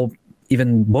style, or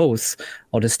even both,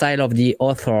 or the style of the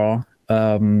author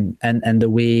and the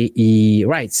way he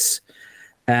writes.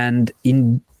 And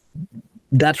in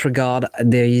that regard,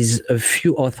 there is a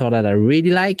few authors that I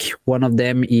really like. One of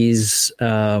them is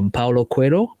Paulo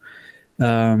Coelho.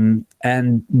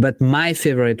 But my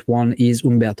favorite one is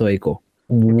Umberto Eco.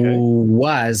 Who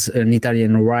was an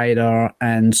Italian writer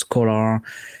and scholar.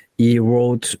 He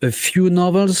wrote a few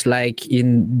novels, like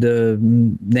in The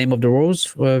Name of the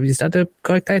Rose. Is that the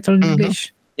correct title in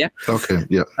English? Yeah. Okay,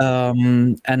 yeah.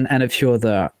 And a few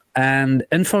other. And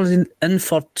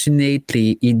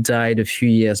unfortunately, he died a few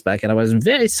years back, and I was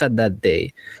very sad that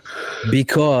day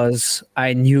because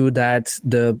I knew that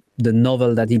the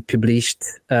novel that he published,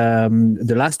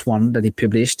 the last one that he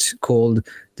published, called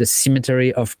The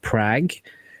Cemetery of Prague,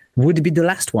 would be the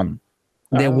last one.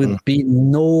 There would be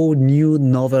no new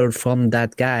novel from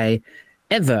that guy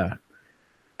ever.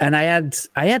 And I had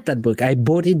that book. I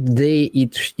bought it the day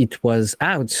it was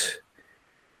out,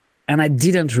 and I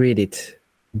didn't read it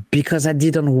because I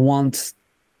didn't want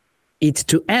it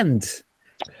to end.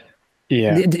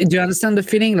 Yeah. Do you understand the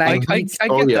feeling? Like I get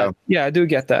that. Yeah, I do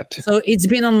get that. So it's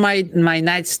been on my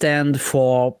nightstand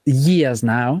for years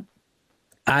now.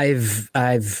 I've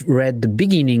read the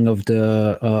beginning of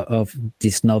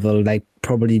this novel, like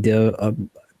probably the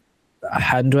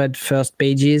 100 first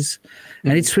pages,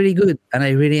 and it's really good, and I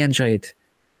really enjoy it.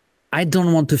 I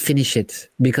don't want to finish it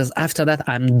because after that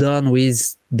I'm done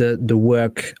with the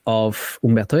work of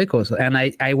Umberto Eco, and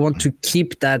I want to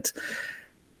keep that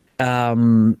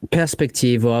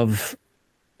perspective of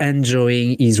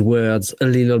enjoying his words a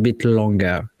little bit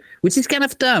longer, which is kind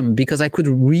of dumb because I could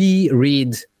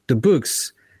reread the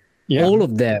books, all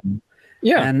of them.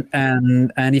 Yeah.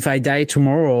 And if I die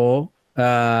tomorrow,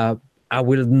 I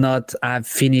will not have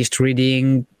finished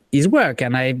reading his work,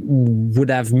 and I would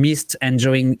have missed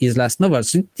enjoying his last novel.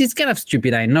 So it's kind of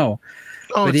stupid, I know.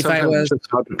 But if I was, it's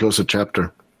hard to close a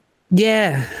chapter.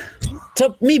 Yeah.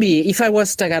 So maybe if I was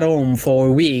stuck at home for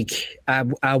a week,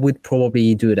 I would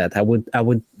probably do that. I would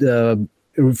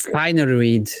finally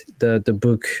read the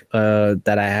book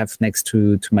that I have next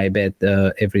to my bed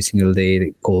every single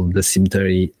day, called The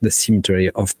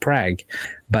Cemetery of Prague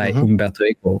by Umberto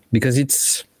Eco, because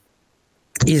it's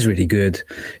really good.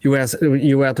 You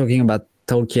were talking about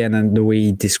Tolkien and the way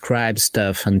he describes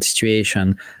stuff and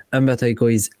situation. Umberto Eco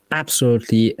is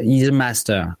he's a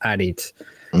master at it.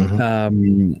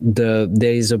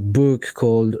 There is a book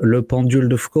called Le Pendule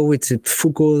de Foucault. It's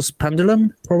Foucault's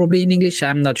Pendulum, probably in English.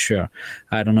 I'm not sure.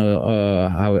 I don't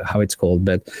know how it's called,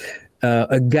 but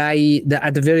a guy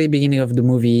at the very beginning of the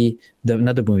movie,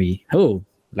 interesting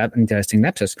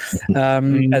lapsus,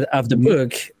 of the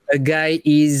book, a guy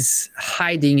is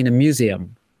hiding in a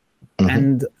museum,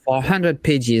 and for 100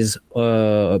 pages,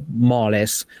 more or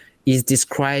less, is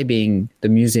describing the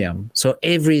museum. So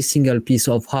every single piece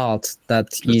of art that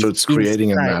is... So it's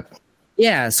creating a map.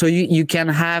 Yeah, so you can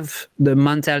have the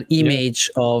mental image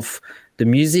of the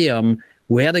museum,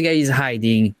 where the guy is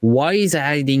hiding, why he's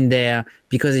hiding there,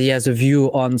 because he has a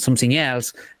view on something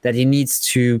else that he needs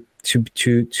to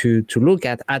look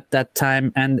at that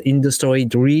time. And in the story,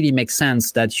 it really makes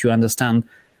sense that you understand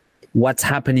what's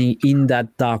happening in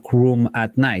that dark room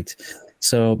at night.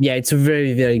 So yeah, it's a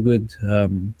very, very good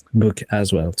book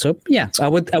as well. So yeah, I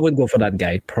would go for that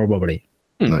guy probably.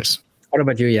 Nice. What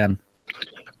about you, Jan?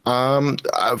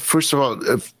 First of all,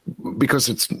 because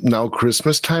it's now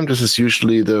Christmas time, this is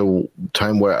usually the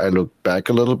time where I look back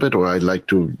a little bit, or I like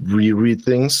to reread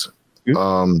things.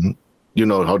 You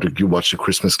know, how you watch the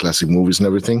Christmas classic movies and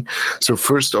everything. So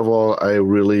first of all, I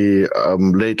really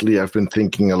lately I've been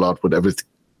thinking a lot with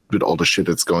all the shit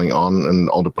that's going on and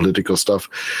all the political stuff.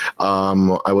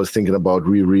 I was thinking about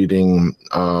rereading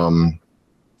all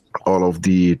of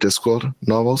the Discworld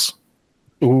novels.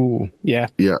 Ooh, yeah.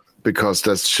 Yeah, because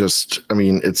that's just, I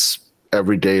mean, it's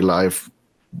everyday life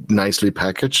nicely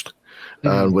packaged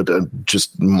with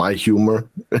just my humor,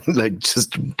 like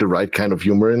just the right kind of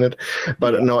humor in it.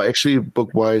 But no, actually,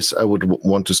 book-wise, I would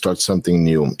want to start something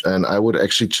new. And I would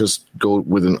actually just go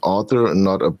with an author and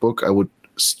not a book. I would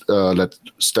let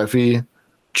Steffi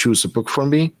choose a book for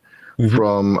me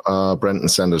from Brandon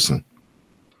Sanderson.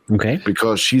 Okay.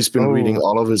 Because she's been reading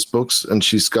all of his books, and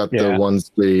she's got the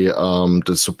ones,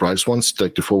 the surprise ones,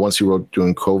 like the 4 ones he wrote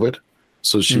during COVID.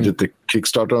 So she did the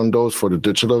Kickstarter on those for the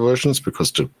digital versions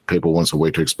because the paper ones are way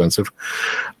too expensive.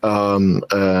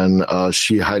 And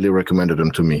she highly recommended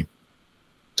them to me.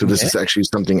 So this is actually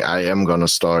something I am going to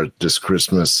start this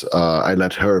Christmas. I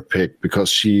let her pick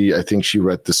because I think she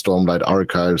read the Stormlight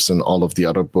Archives and all of the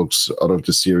other books out of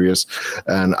the series.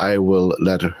 And I will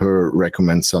let her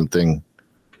recommend something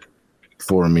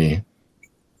for me.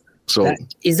 So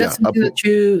is that something that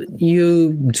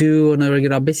you do on a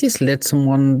regular basis? Let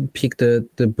someone pick the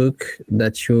book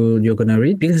that you're going to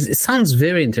read? Because it sounds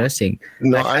very interesting.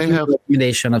 No, like I have a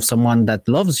recommendation of someone that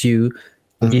loves you,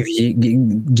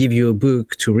 give you a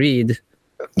book to read.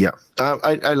 Yeah,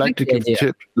 I like to give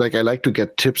tips. Like I like to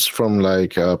get tips from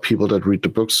like people that read the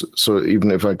books. So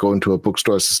even if I go into a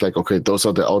bookstore, it's just like, okay, those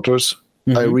are the authors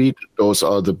I read. Those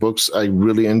are the books I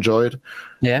really enjoyed.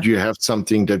 Yeah. Do you have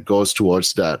something that goes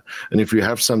towards that? And if you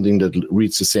have something that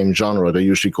reads the same genre, they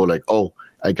usually go like, oh,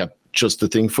 I got just the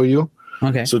thing for you.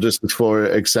 Okay. So this is, for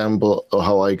example,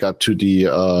 how I got to the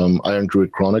Iron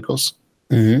Druid Chronicles.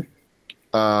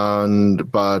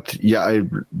 But yeah,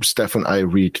 Steph and I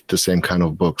read the same kind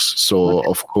of books. So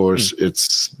of course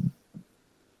it's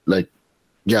like,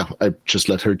 yeah, I just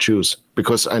let her choose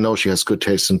because I know she has good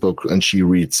taste in books and she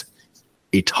reads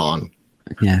a ton.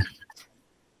 Yeah.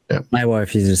 My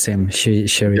wife is the same. She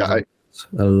reads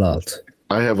a lot.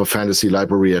 I have a fantasy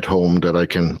library at home that I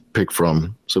can pick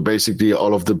from. So basically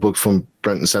all of the books from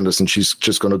Brandon Sanderson, she's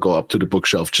just going to go up to the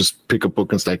bookshelf, just pick a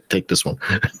book and like, take this one.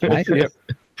 I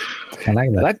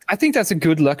like that. I think that's a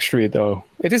good luxury, though.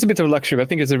 It is a bit of a luxury, but I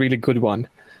think it's a really good one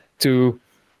to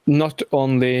not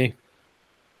only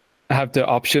have the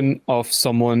option of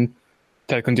someone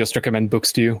that can just recommend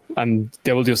books to you and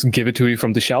they will just give it to you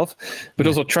from the shelf, but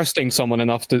also trusting someone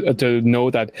enough to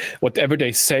know that whatever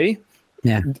they say,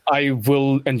 I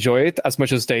will enjoy it as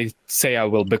much as they say I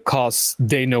will because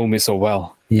they know me so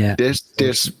well.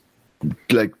 There's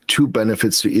like two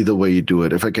benefits to either way you do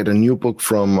it. If I get a new book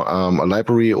from a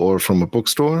library or from a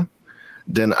bookstore,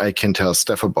 then I can tell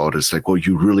Steph about it. It's like, well,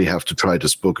 you really have to try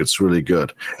this book. It's really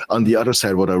good. On the other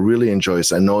side, what I really enjoy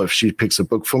is I know if she picks a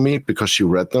book for me because she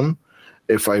read them,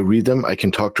 if I read them, I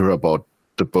can talk to her about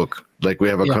the book. Like we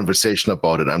have a conversation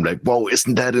about it. I'm like, whoa,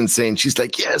 isn't that insane? She's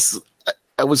like, yes,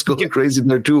 I was going crazy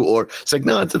there too. Or it's like,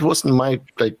 no, it wasn't my,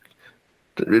 like,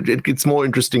 it gets more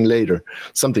interesting later.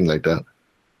 Something like that.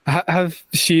 Have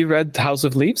she read House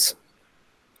of Leaves?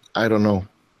 I don't know.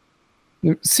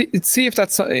 See if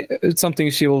that's something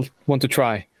she will want to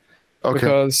try. Okay.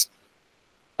 Because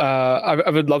I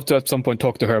would love to at some point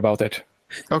talk to her about it.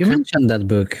 Okay. You mentioned that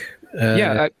book.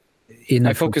 I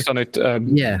focused on it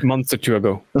months or two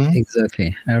ago. Mm-hmm.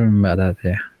 Exactly. I remember that,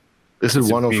 yeah. Is it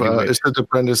one of, is it the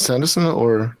Brandon Sanderson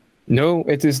or? No,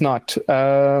 it is not.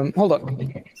 Hold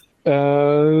on.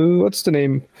 What's the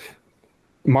name?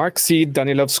 Mark C.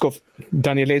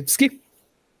 Danielewski?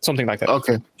 Something like that.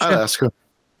 Okay, I'll ask her.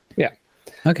 Yeah.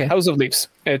 Okay. House of Leaves.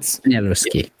 It's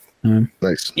Danielewski.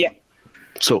 Nice. Yeah.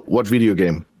 So, what video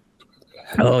game?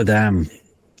 Oh, damn.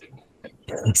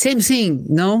 Same thing.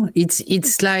 No,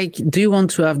 it's like, do you want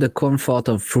to have the comfort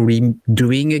of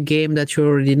redoing a game that you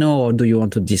already know, or do you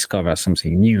want to discover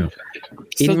something new?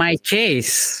 In my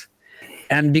case,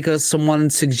 and because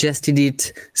someone suggested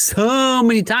it so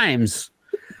many times,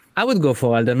 I would go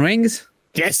for Elden Rings.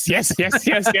 Yes.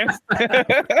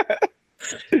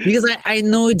 Because I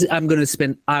know I'm going to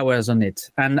spend hours on it,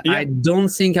 and I don't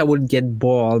think I would get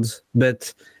bored,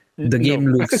 but the game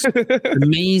looks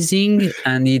amazing,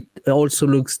 and it also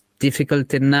looks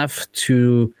difficult enough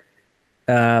to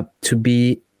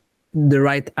be the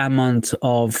right amount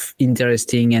of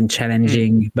interesting and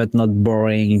challenging, but not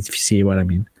boring, if you see what I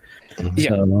mean. Yeah,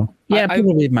 so,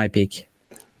 probably my pick.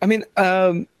 I mean,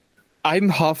 I'm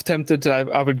half tempted.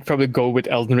 I would probably go with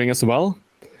Elden Ring as well.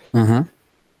 Uh-huh.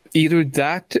 Either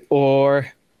that,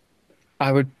 or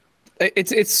I would.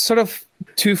 It's sort of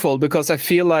twofold, because I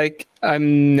feel like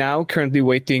I'm now currently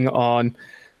waiting on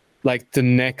like the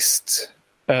next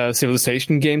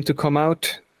Civilization game to come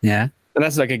out. Yeah, and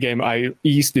that's like a game I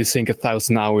easily sink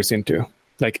 1,000 hours into.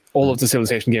 Like all of the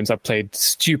Civilization games I've played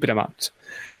stupid amounts.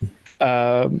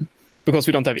 Because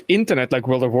we don't have internet, like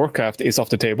World of Warcraft is off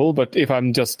the table. But if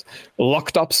I'm just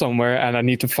locked up somewhere and I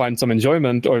need to find some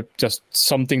enjoyment or just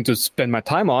something to spend my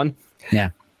time on,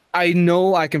 I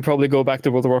know I can probably go back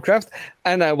to World of Warcraft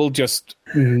and I will just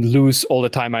lose all the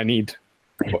time I need.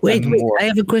 Wait, I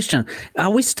have a question. Are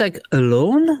we stuck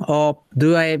alone, or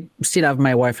do I still have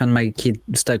my wife and my kid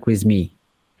stuck with me?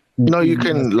 No, you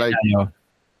can, like,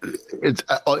 it's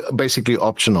basically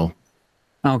optional.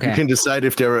 Okay. You can decide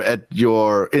if they're at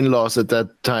your in-laws at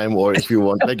that time, or if you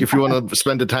want, like, if you want to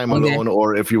spend the time alone,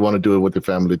 or if you want to do it with the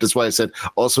family. That's why I said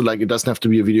also, like, it doesn't have to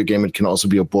be a video game; it can also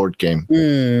be a board game.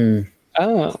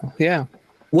 Oh, yeah.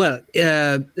 Well,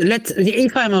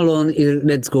 if I'm alone,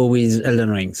 let's go with Elden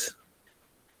Rings.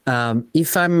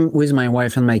 If I'm with my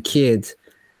wife and my kid,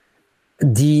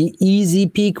 the easy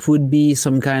pick would be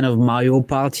some kind of Mario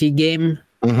Party game.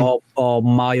 Or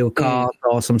Mario Kart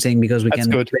or something, because we can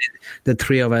play the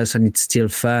three of us and it's still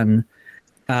fun.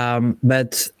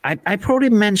 But I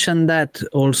probably mentioned that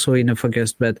also in a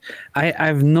focus, but I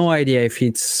have no idea if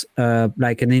it's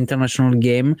like an international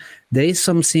game. There is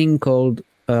something called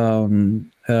Lock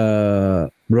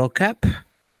Up,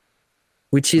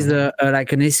 which is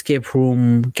like an escape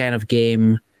room kind of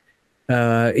game.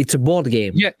 It's a board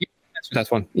game. Yeah,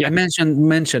 that's one. Yeah. I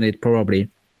mentioned it probably.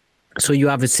 So you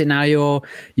have a scenario,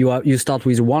 you start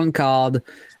with one card,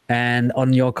 and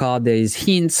on your card there is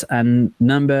hints and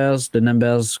numbers. The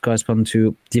numbers correspond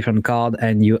to different cards,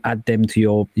 and you add them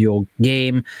to your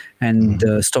game, and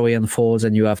the story unfolds,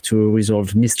 and you have to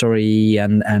resolve mystery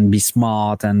and be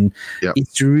smart, and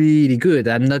it's really good.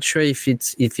 I'm not sure if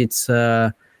it's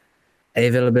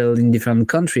available in different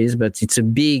countries, but it's a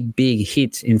big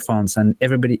hit in France, and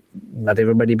not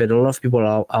everybody, but a lot of people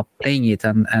are playing it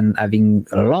and having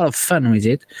a lot of fun with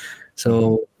it.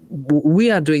 So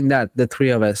we are doing that, the three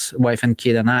of us, wife and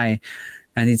kid and I,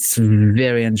 and it's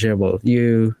very enjoyable.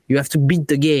 You have to beat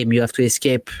the game, you have to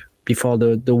escape before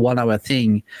the 1 hour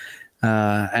thing,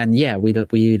 and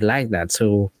we like that.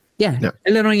 So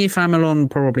Elden Ring, if I'm alone,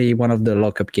 probably one of the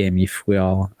lock-up game. If we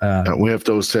are, we have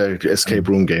those escape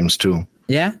room games too.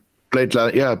 Yeah, played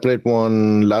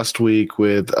one last week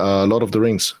with Lord of the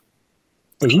Rings.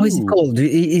 What is it called?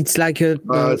 It's like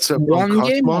it's one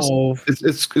game. Or...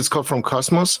 It's called From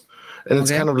Cosmos, and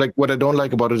it's kind of like, what I don't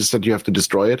like about it is that you have to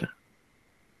destroy it.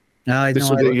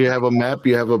 You have a map,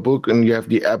 you have a book, and you have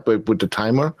the app with the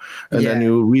timer, and then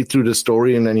you read through the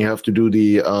story, and then you have to do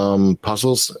the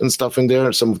puzzles and stuff in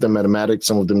there. Some of them mathematics,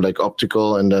 some of them like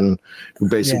optical, and then you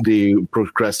basically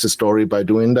progress the story by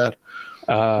doing that.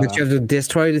 But you have to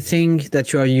destroy the thing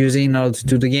that you are using in order to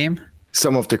do the game?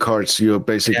 Some of the cards you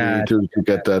basically to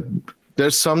get that.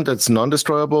 There's some that's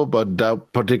non-destroyable, but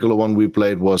that particular one we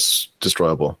played was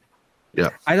destroyable. Yeah,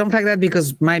 I don't like that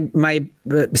because my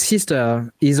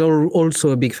sister is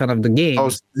also a big fan of the game.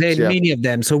 There are many of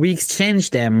them, so we exchange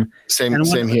them.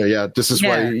 Same here. Yeah, this is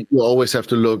why you always have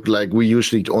to look. Like we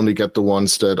usually only get the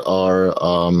ones that are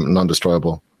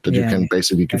non-destroyable that you can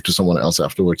basically give to someone else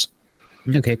afterwards.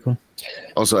 Okay, cool.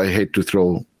 Also, I hate to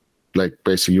throw, like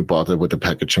basically you bought it with the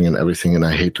packaging and everything, and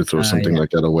I hate to throw something like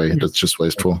that away. That's just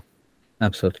wasteful.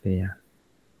 Absolutely, yeah.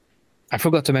 I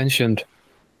forgot to mention,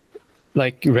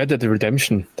 like Red Dead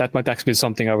Redemption. That might actually be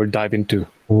something I will dive into.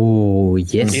 Oh,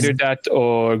 yes. Either that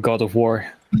or God of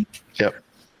War. Yep.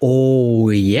 Oh,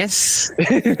 yes.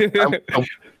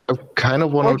 I kind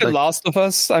of want to. The Last of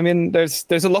Us. I mean, there's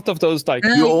a lot of those. Like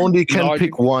you only can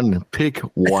pick one. Pick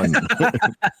one.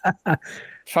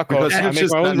 Fuck off. Now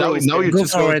you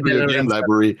just go through your game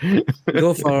library.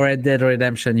 Go for Red Dead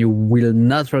Redemption. You will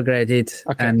not regret it,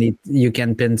 and you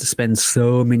can spend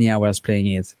so many hours playing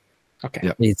it. Okay.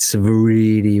 Yep. It's a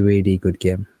really, really good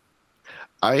game.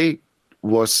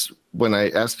 When I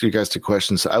asked you guys the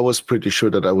questions, I was pretty sure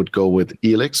that I would go with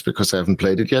Elix because I haven't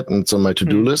played it yet and it's on my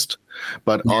to-do list.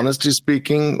 But honestly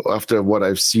speaking, after what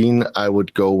I've seen, I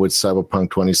would go with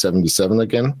Cyberpunk 2077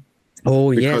 again.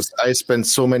 Oh, because I spent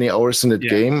so many hours in that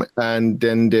game, and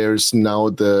then there's now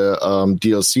the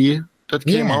DLC that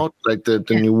came out, like the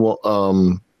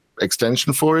new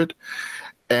extension for it.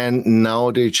 And now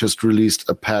they just released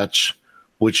a patch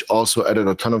which also added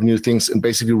a ton of new things and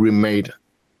basically remade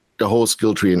the whole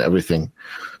skill tree and everything.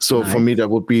 So for me, that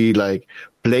would be like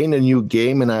playing a new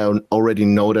game, and I already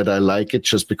know that I like it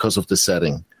just because of the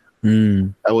setting.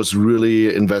 I was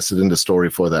really invested in the story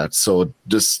for that. So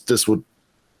this would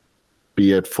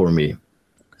be it for me.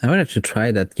 I would have to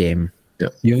try that game. Yeah,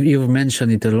 you've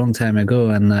mentioned it a long time ago,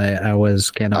 and I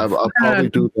was kind of. I'll probably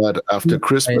do that after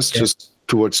Christmas, just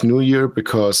towards New Year,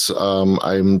 because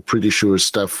I'm pretty sure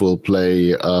Steph will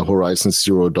play Horizon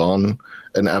Zero Dawn,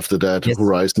 and after that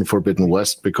Horizon Forbidden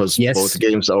West, because both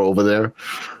games are over there.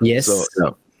 Yes,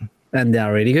 so, and they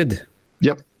are really good.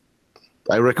 Yep,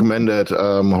 I recommended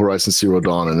Horizon Zero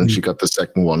Dawn, and then she got the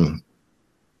second one.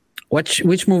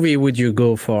 Which movie would you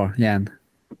go for, Jan?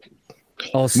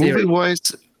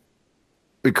 Movie-wise,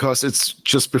 because it's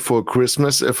just before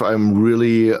Christmas, if I'm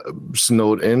really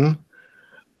snowed in,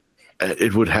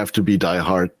 it would have to be Die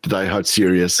Hard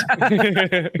series.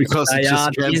 Because it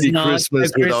just can't be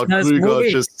Christmas without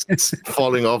Krüger just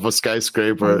falling off a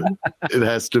skyscraper. It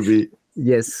has to be.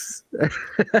 Yes.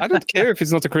 I don't care if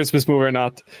it's not a Christmas movie or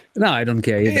not. No, I don't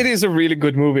care either. It is a really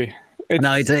good movie.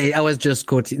 I was just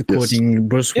quoting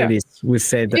Bruce Willis. We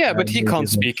said, but he can't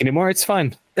speak anymore. It's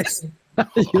fine.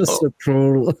 You're so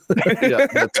cruel. Yeah,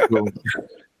 that's cool.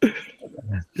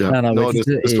 Yeah,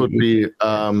 this would be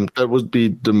that would be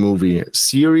the movie.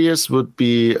 Series would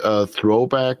be a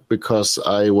throwback, because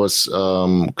I was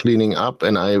cleaning up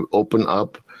and I opened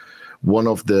up one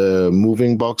of the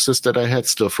moving boxes that I had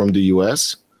still from the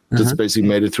US. That's basically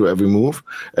made it through every move,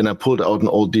 and I pulled out an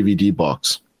old DVD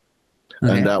box.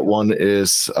 And that one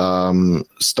is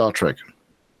Star Trek.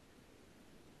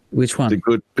 Which one? The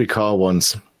good Picard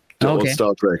ones. The old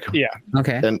Star Trek. Yeah.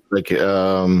 Okay. And like,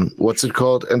 what's it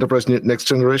called? Enterprise Next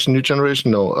Generation? New Generation?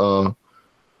 No.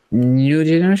 New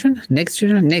Generation? Next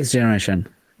Generation.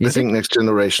 I think Next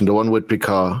Generation. The one with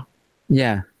Picard.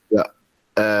 Yeah. Yeah.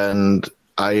 And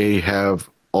I have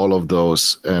all of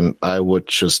those, and I would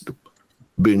just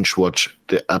binge watch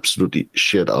the absolutely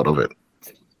shit out of it.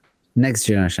 Next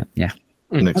Generation. Yeah.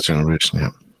 Next Generation,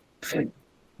 yeah.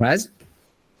 Raz?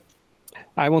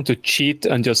 I want to cheat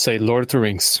and just say Lord of the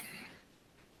Rings.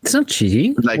 It's not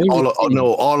cheating. Like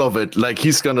all of it. Like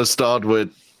he's gonna start with.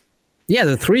 Yeah,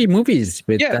 the 3 movies.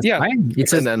 But that's fine.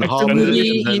 It's a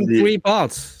movie in 3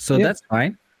 parts, so that's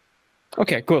fine.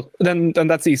 Okay, cool. Then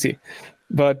that's easy.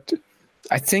 But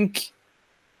I think,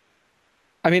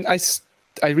 I mean, I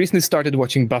recently started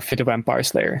watching Buffy the Vampire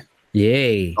Slayer.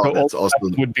 Yay! Oh, that's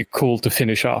awesome. That would be cool to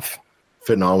finish off.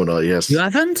 Phenomenal, yes. You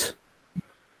haven't?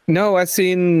 No, I've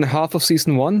seen half of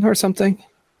season 1 or something.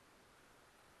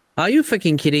 Are you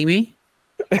fucking kidding me?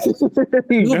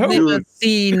 You've never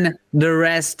seen the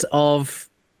rest of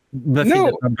Buffy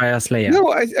the Vampire Slayer?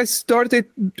 No, I started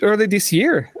early this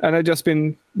year, and I've just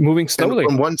been moving slowly.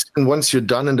 And once you're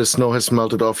done and the snow has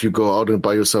melted off, you go out and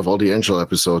buy yourself all the Angel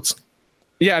episodes.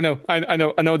 Yeah, I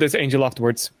know. There's Angel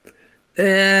afterwards.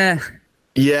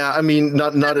 Yeah, I mean,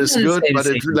 not as good, but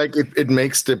it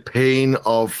makes the pain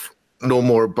of no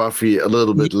more Buffy a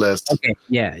little bit less. Okay.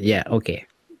 Yeah. Okay.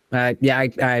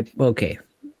 Okay.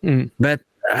 But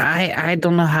I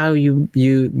don't know how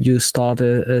you start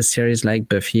a series like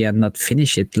Buffy and not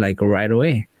finish it like right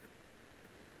away.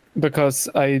 Because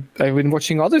I've been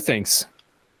watching other things.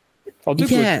 I'll do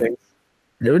good things.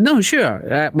 No,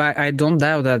 sure. I don't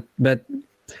doubt that. But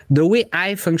the way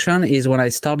I function is when I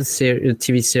start a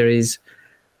TV series,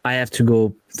 I have to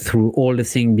go through all the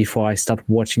things before I start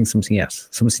watching something else,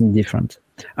 something different.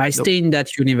 I stay in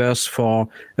that universe for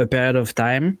a period of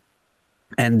time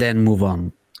and then move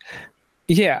on.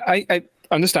 Yeah, I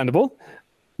understandable.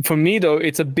 For me, though,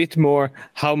 it's a bit more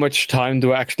how much time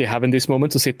do I actually have in this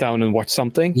moment to sit down and watch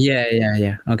something?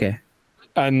 Yeah. Okay.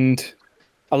 And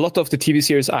a lot of the TV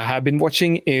series I have been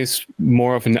watching is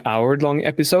more of an hour-long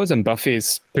episodes, and Buffy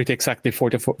is pretty exactly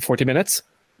 40 minutes.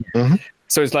 Mm-hmm.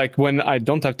 So it's like when I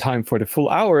don't have time for the full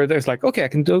hour, there's like, okay, I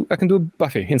can do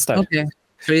Buffy instead. Okay.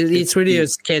 So it's really a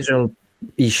schedule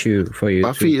issue for you.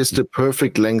 Buffy is the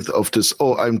perfect length of this.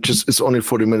 Oh, it's only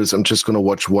 40 minutes. I'm just going to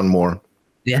watch one more.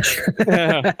 Yeah.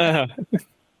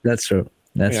 That's true.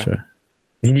 That's true.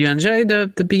 Did you enjoy the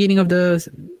beginning of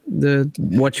the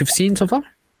what you've seen so far?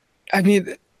 I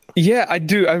mean, yeah, I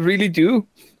do. I really do.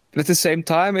 But at the same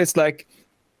time, it's like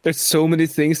there's so many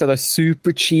things that are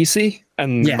super cheesy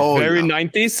and very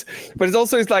 90s. But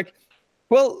it's like,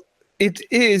 well, it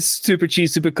is super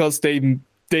cheesy because they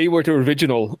were the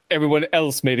original. Everyone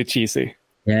else made it cheesy.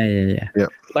 Yeah.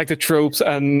 Like the tropes,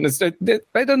 and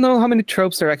I don't know how many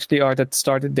tropes there actually are that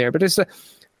started there, but there's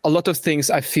a lot of things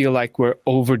I feel like were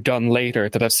overdone later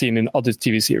that I've seen in other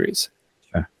TV series.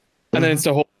 Sure. And then it's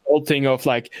the whole thing of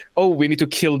like, oh, we need to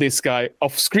kill this guy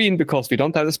off screen because we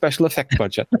don't have a special effect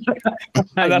budget.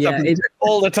 And that happens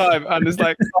all the time. And it's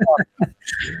like,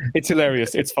 it's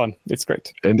hilarious. It's fun. It's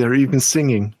great. And they're even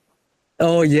singing.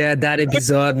 Oh, yeah, that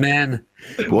episode, man.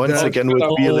 Once Again with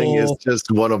Feeling is just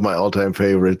one of my all-time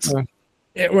favorites.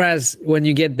 Whereas when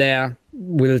you get there,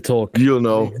 we'll talk. You'll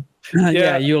know.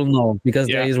 Yeah, you'll know. Because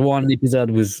there is one episode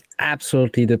was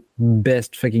absolutely the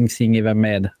best fucking thing ever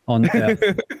made on Earth.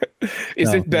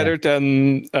 Is it better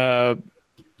than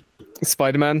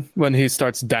Spider-Man when he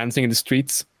starts dancing in the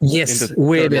streets? Yes,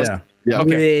 way better. Yeah,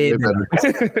 way better.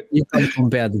 You can't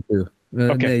compare the two.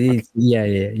 Okay.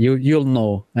 You'll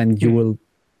know, and you will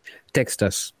text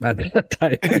us at that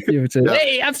time. You say,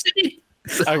 hey, I've seen it.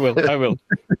 I will.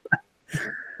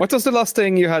 What was the last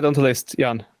thing you had on the list,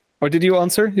 Jan? Or did you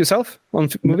answer yourself on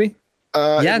movie?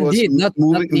 Jan did, not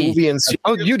movie and series.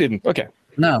 Oh, you didn't. Okay.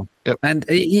 No. Yep. And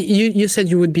you said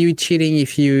you would be cheating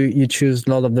if you choose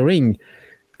Lord of the Ring.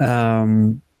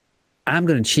 I'm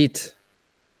gonna cheat,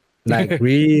 like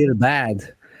real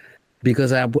bad,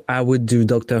 because I would do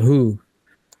Doctor Who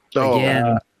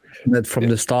again, but from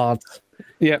the start.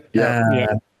 Yeah.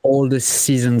 All the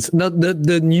seasons, not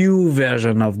the new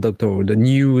version of Doctor Who, the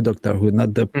new Doctor Who,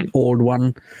 not the old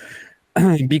one,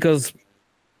 because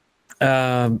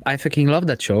I fucking love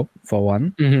that show for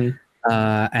one. Mm-hmm.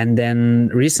 And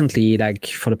then recently, like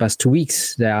for the past 2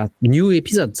 weeks, there are new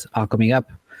episodes are coming up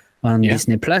on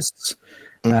Disney Plus,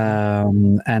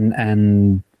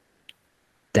 and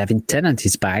David Tennant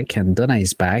is back and Donna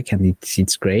is back, and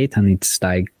it's great, and it's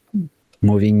like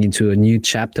moving into a new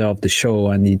chapter of the show,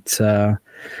 and it's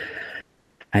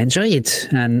I enjoy it.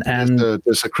 And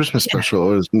there's a Christmas special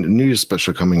or New Year's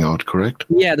special coming out, correct?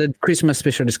 Yeah, the Christmas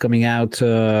special is coming out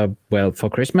for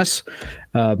Christmas.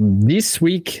 This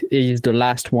week is the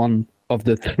last one of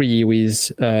the 3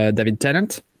 with David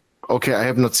Tennant. Okay, I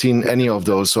have not seen any of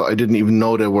those, so I didn't even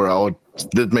know they were out.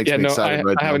 That makes me excited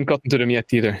right now. I haven't gotten to them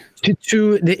yet either.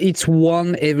 It's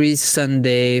one every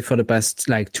Sunday for the past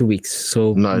 2 weeks.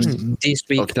 So nice. This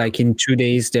week, in 2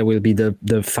 days, there will be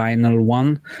the final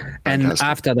one. And Fantastic.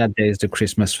 After that, there's the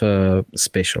Christmas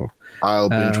special. I'll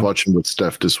binge watching with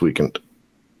Steph this weekend.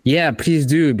 Yeah, please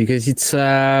do, because it's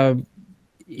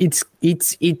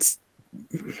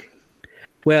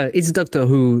Doctor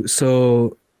Who,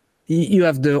 so you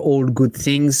have the old good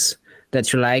things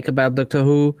that you like about Doctor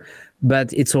Who,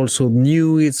 but it's also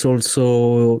new, it's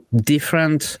also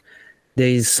different. There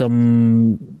is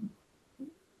some...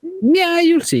 Yeah,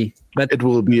 you'll see. But it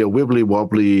will be a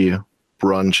wibbly-wobbly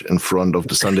brunch in front of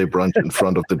the Sunday brunch in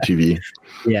front of the TV.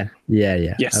 Yeah.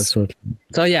 Yes. Absolutely.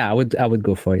 So yeah, I would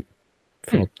go for it.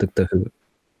 For Doctor Who.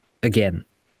 Again.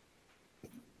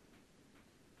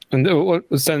 And what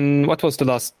was the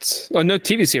last? Oh no,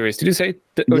 TV series. Did you say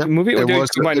the movie? Or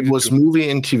it was movie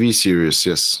and TV series.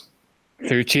 Yes.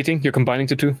 So you're cheating. You're combining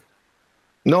the two.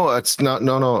 No, it's not.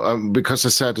 No. Because I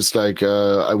said it's like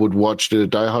I would watch the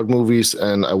Die Hard movies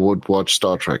and I would watch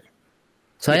Star Trek.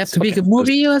 So I have to pick a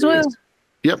movie as well?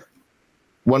 Yep.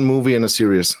 One movie and a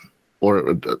series.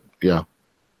 Or, yeah.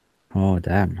 Oh,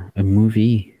 damn. A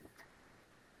movie.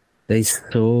 There's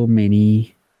so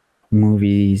many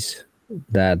movies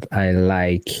that I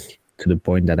like to the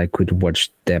point that I could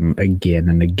watch them again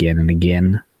and again and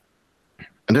again.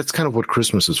 And that's kind of what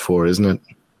Christmas is for, isn't it?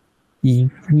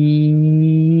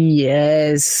 Yes.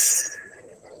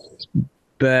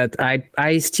 But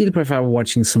I still prefer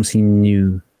watching something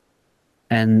new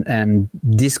and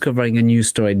discovering a new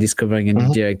story, discovering a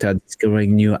new director,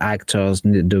 discovering new actors, a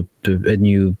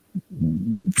new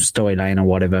storyline or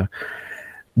whatever.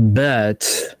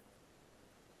 But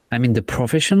I mean, the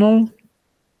professional,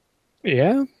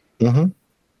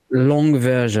 long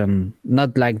version,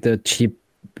 not like the cheap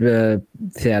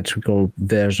theatrical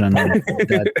version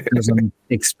that doesn't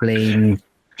explain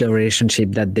the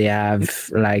relationship that they have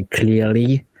like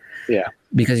clearly. Yeah.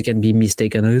 Because you can be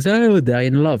mistaken as, oh, they're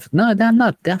in love. No, they're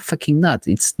not. They're fucking not.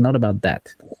 It's not about that.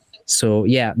 So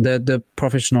yeah, the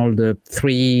professional, the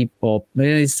 3 or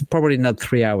it's probably not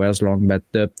 3 hours long, but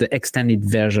the extended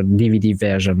version, DVD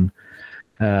version,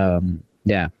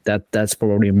 yeah, that's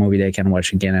probably a movie that I can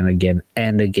watch again and again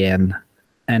and again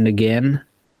and again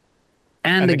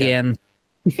and again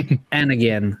and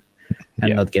again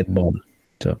and not get bored.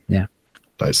 So yeah.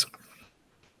 Nice.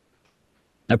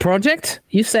 A project,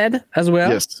 you said, as well?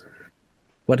 Yes.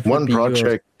 What one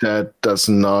project that does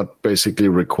not basically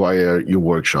require your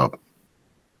workshop.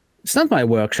 It's not my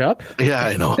workshop. Yeah,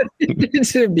 I know.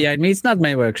 It's behind me. It's not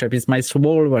my workshop. It's my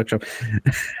small workshop.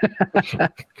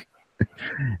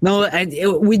 No,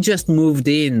 we just moved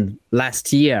in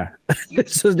last year.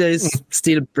 So there's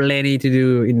still plenty to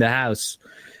do in the house.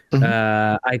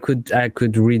 I could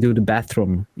redo the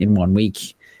bathroom in 1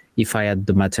 week. If I had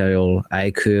the material,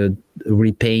 I could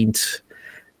repaint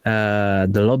the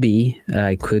lobby.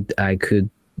 I could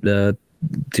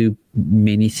do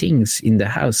many things in the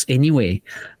house anyway.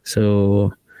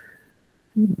 So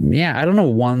yeah, I don't know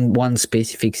one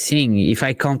specific thing. If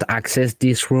I can't access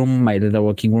this room, my little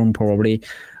working room, probably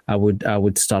I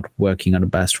would start working on the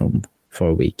bathroom for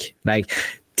a week. Like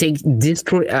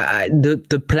destroy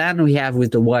the plan we have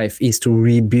with the wife is to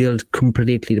rebuild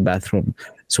completely the bathroom.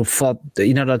 So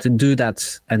in order to do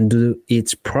that and do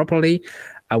it properly,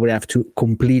 I would have to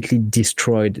completely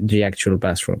destroy the actual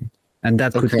bathroom. And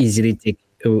that could easily take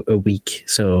a week.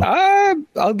 So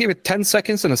I'll give it 10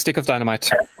 seconds and a stick of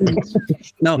dynamite.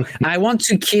 No, I want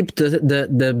to keep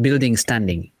the building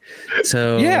standing.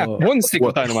 So yeah, one stick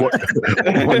of dynamite.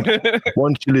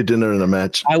 one chili dinner and a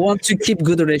match. I want to keep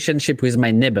good relationship with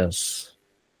my neighbors.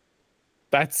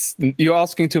 You're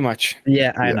asking too much.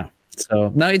 Yeah, I know.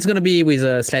 So no, it's gonna be with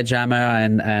a sledgehammer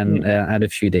and a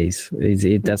few days.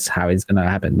 That's how it's gonna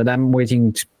happen. But I'm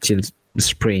waiting till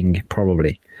spring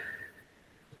probably,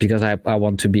 because I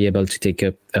want to be able to take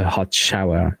a hot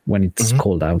shower when it's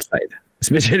cold outside,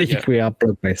 especially if we are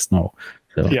blocked by snow.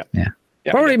 So yeah.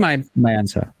 Probably my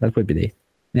answer. That would be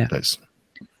Nice.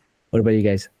 What about you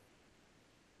guys?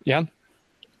 Yeah,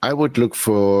 I would look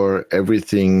for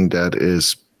everything that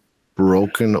is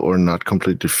broken or not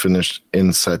completely finished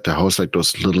inside the house, like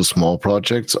those little small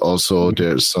projects. Also,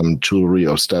 there's some jewelry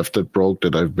or stuff that broke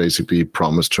that I've basically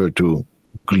promised her to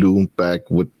glue back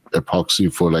with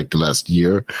epoxy for like the last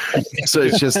year. So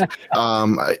it's just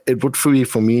it would be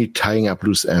for me tying up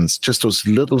loose ends, just those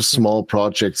little small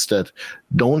projects that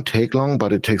don't take long,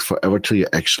 but it takes forever till you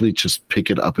actually just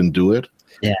pick it up and do it.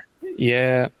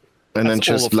 Yeah. And then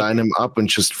just line them up and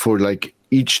just for like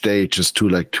each day, just do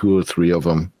like 2 or 3 of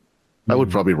them. I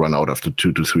would probably run out after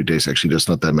 2 to 3 days. Actually, there's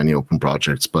not that many open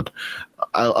projects, but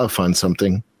I'll find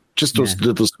something. Just those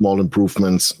little small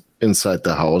improvements inside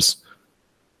the house.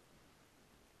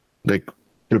 Like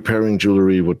repairing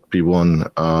jewelry would be one.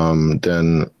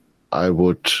 Then I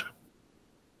would...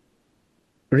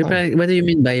 Repair. What do you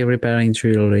mean by repairing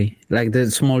jewelry? Like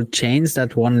the small chains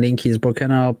that one link is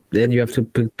broken up, then you have to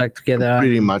put back together.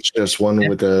 Pretty much. There's one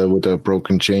with a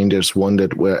broken chain. There's one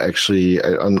that where actually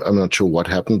I'm not sure what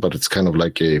happened, but it's kind of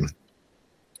like a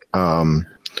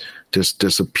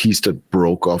there's a piece that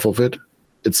broke off of it.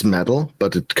 It's metal,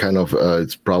 but it kind of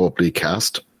it's probably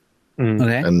cast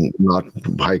and not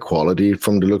high quality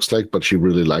from the looks like. But she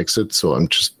really likes it, so I'm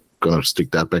just gonna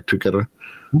stick that back together.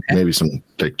 Okay. Maybe some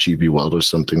like GB weld or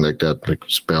something like that, like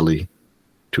spelly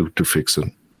to fix it.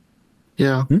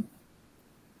 Yeah.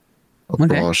 A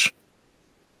brush.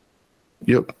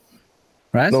 Yep.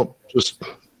 Right. No, just.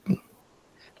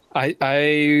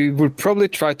 I would probably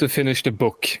try to finish the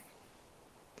book.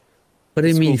 What do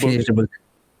you mean finish the book?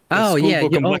 Oh yeah.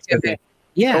 Okay.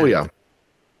 Yeah. Oh yeah.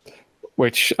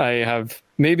 Which I have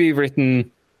maybe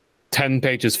written 10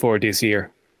 pages for this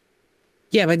year.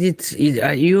 Yeah, but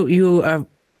you have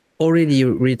already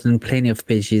written plenty of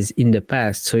pages in the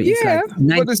past, so it's like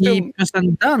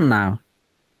 90% done now.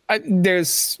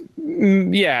 There's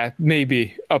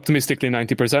maybe optimistically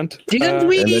 90%. Didn't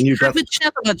we have a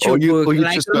chat about your book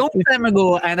like a long time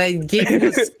ago, and I gave you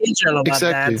a schedule about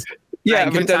that? Yeah,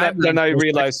 like, but then I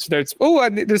realized there's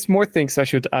more things I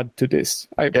should add to this.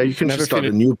 You can just start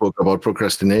a new book about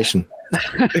procrastination.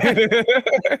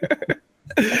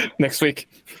 Next week.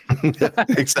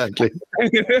 Exactly.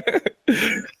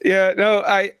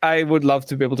 I would love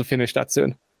to be able to finish that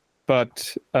soon.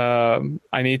 But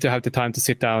I need to have the time to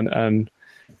sit down and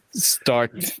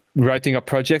start writing up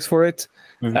projects for it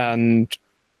and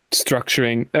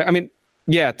structuring. I mean,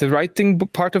 the writing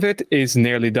part of it is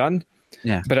nearly done.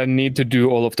 Yeah. But I need to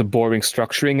do all of the boring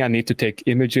structuring. I need to take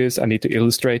images. I need to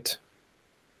illustrate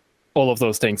all of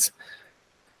those things.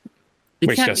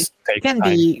 Which just take time.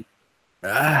 Be,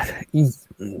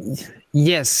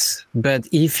 yes, but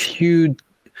if you,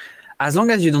 as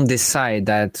long as you don't decide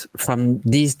that from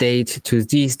this date to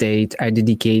this date, I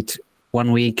dedicate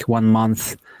 1 week, 1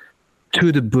 month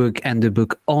to the book and the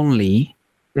book only,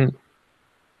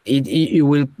 you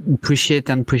will push it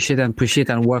and push it and push it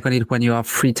and work on it when you have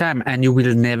free time, and you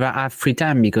will never have free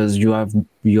time because you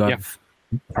have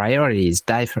priorities,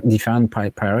 different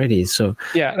priorities. So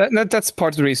that's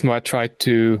part of the reason why I try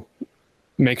to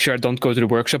make sure I don't go to the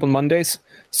workshop on Mondays,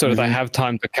 so that I have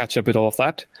time to catch up with all of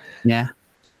that. Yeah.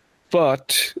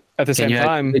 But at the same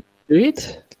time, do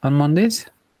it on Mondays.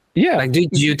 Yeah. Like, do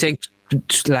you take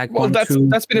like one?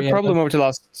 That's been a problem over the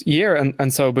last year,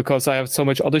 and so because I have so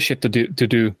much other shit to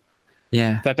do.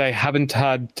 Yeah. That I haven't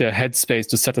had the headspace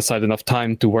to set aside enough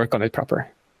time to work on it proper.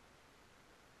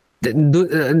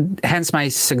 Hence my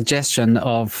suggestion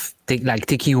of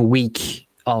taking a week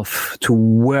off to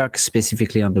work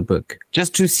specifically on the book,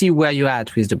 just to see where you're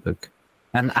at with the book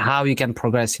and how you can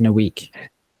progress in a week.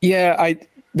 Yeah,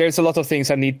 there's a lot of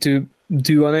things I need to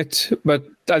do on it, but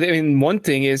I mean, one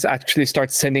thing is actually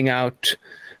start sending out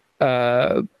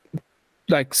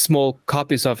like small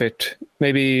copies of it,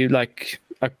 maybe like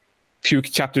a few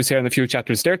chapters here and a few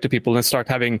chapters there to people, and start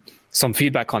having some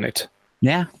feedback on it.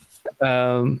 Yeah.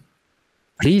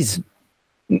 Please.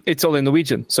 It's all in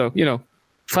Norwegian, so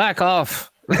fuck off.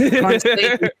 Why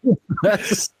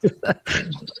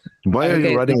are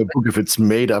you writing a book if it's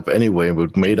made up anyway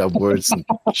with made up words and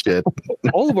shit?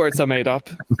 All words are made up.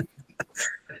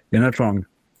 You're not wrong.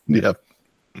 Yeah.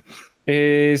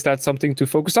 Is that something to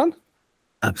focus on?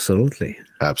 Absolutely.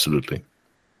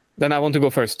 Then I want to go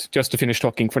first, just to finish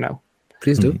talking for now.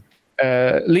 Please do.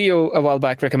 Leo, a while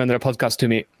back, recommended a podcast to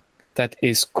me that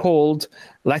is called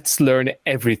Let's Learn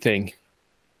Everything.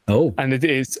 Oh. And it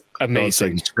is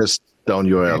amazing. It's just down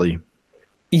your alley.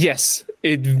 Yes,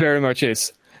 it very much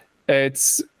is.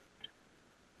 It's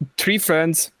 3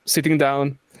 friends sitting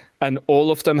down, and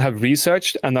all of them have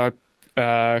researched and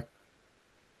are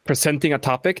presenting a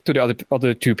topic to the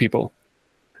other 2 people.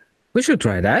 We should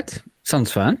try that.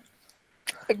 Sounds fun.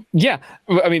 Yeah,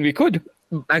 I mean, we could.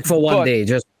 Like for one day,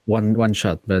 just one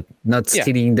shot, but not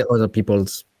stealing the other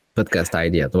people's podcast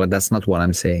idea. Well, that's not what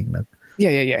I'm saying. But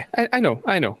yeah. I know.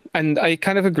 And I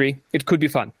kind of agree. It could be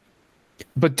fun.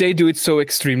 But they do it so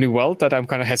extremely well that I'm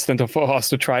kind of hesitant for us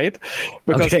to try it.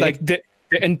 Because like the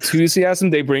enthusiasm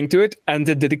they bring to it and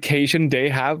the dedication they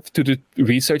have to the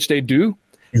research they do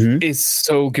is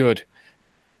so good.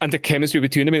 And the chemistry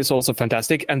between them is also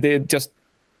fantastic. And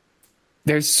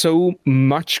there's so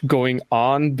much going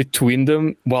on between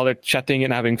them while they're chatting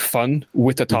and having fun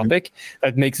with the topic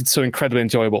that makes it so incredibly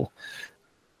enjoyable.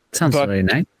 Sounds very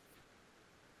nice.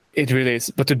 It really is.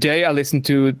 But today I listened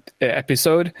to an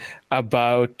episode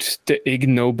about the Ig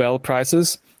Nobel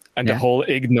prizes and the whole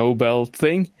Ig Nobel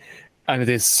thing. And it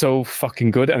is so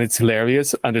fucking good and it's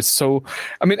hilarious. And it's so...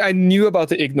 I mean, I knew about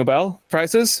the Ig Nobel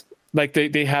prizes. Like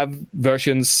they have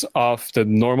versions of the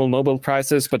normal Nobel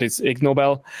prizes, but it's Ig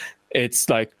Nobel. It's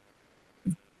like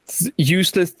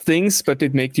useless things, but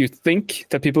it makes you think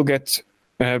that people get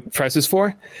prizes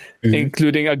for,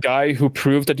 including a guy who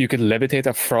proved that you could levitate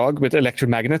a frog with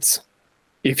electromagnets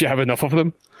if you have enough of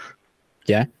them.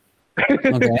 Yeah.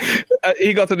 Okay.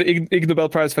 He got an Ig Nobel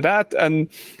Prize for that, and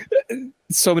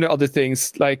so many other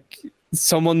things. Like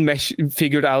someone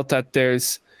figured out that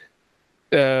there's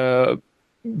the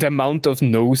amount of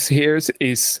nose hairs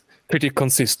is pretty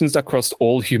consistent across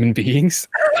all human beings,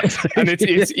 and it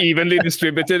is evenly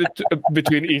distributed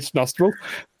between each nostril.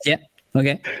 Yeah.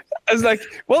 Okay. I was like,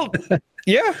 well,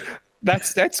 yeah,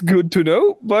 that's good to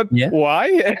know, but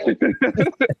why?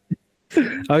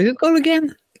 How is it called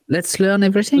again? Let's learn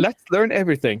everything. Let's learn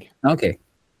everything. Okay.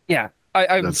 Yeah,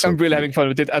 I'm really having fun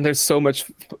with it, and there's so much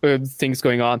things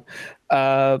going on.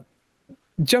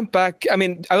 Jump back. I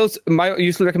mean, my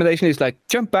usual recommendation is like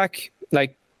jump back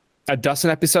like a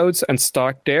dozen episodes and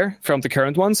start there from the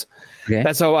current ones. Okay.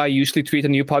 That's how I usually treat a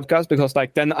new podcast, because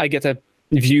like then I get a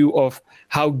view of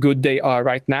how good they are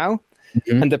right now,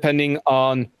 and depending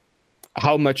on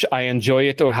how much I enjoy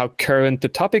it or how current the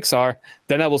topics are,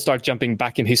 then I will start jumping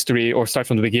back in history or start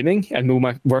from the beginning and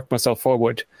work myself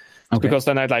forward. Okay. Because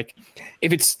then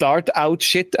if it start out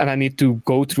shit and I need to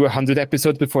go through 100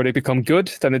 episodes before they become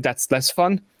good, then that's less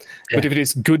fun. Yeah. But if it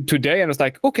is good today and it's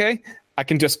like, okay, I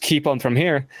can just keep on from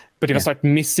here. But if I start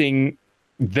missing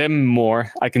them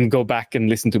more, I can go back and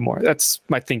listen to more. That's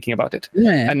my thinking about it.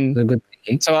 Yeah, and a good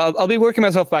thinking. So I'll be working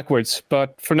myself backwards.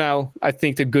 But for now, I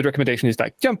think the good recommendation is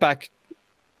like jump back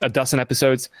a dozen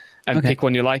episodes and pick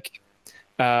one you like.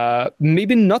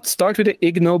 Maybe not start with the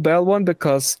Ig Nobel one,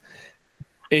 because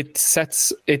it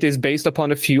is based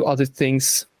upon a few other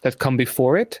things that come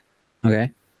before it.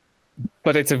 Okay.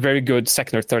 But it's a very good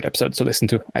second or third episode to listen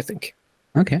to, I think.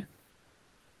 Okay.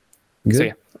 Good. So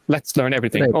yeah, let's learn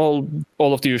everything. Right. All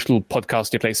of the usual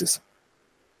podcasty places.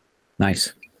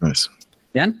 Nice.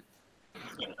 Jan?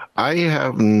 I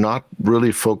have not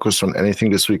really focused on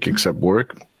anything this week except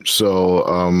work. So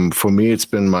for me, it's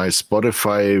been my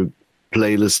Spotify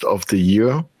playlist of the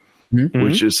year,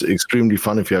 which is extremely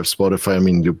fun. If you have Spotify, I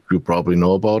mean, you probably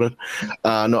know about it.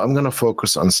 No, I'm going to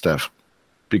focus on Steph,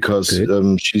 because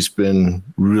she's been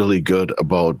really good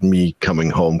about me coming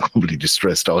home completely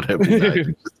stressed out every night,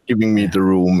 just giving me the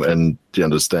room and the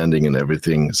understanding and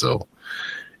everything. So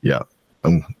yeah,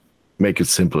 make it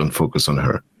simple and focus on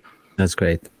her. That's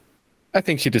great. I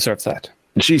think she deserves that.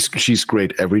 She's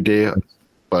great every day,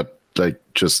 but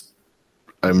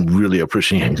I'm really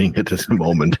appreciating it at the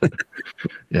moment.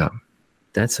 Yeah.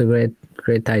 That's a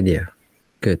great idea.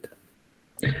 Good.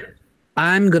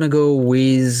 I'm going to go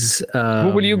with... Who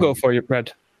will you go for,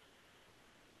 Brad?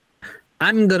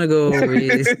 I'm going to go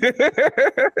with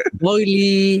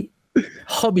Boily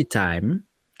Hobby Time.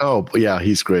 Oh, yeah,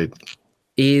 he's great.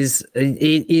 It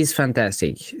is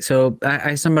fantastic. So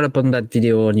I stumbled upon that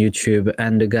video on YouTube,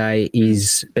 and the guy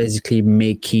is basically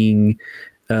making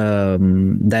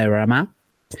diorama,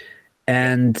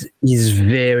 and he's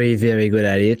very, very good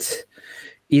at it.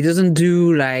 He doesn't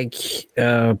do like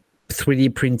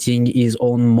 3D printing his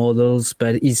own models,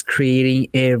 but he's creating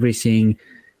everything,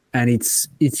 and it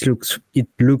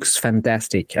looks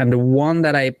fantastic. And the one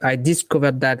that I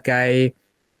discovered that guy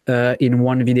in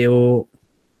one video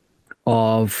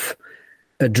of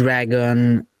a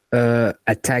dragon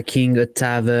attacking a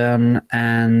tavern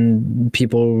and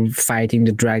people fighting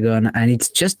the dragon, and it's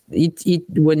just it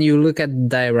when you look at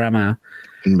diorama.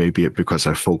 Maybe because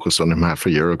I focused on him half a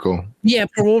year ago. Yeah,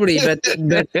 probably, but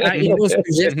it was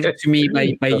suggested to me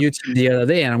by YouTube the other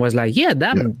day, and I was like,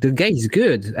 the guy is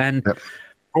good. And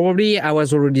probably I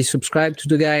was already subscribed to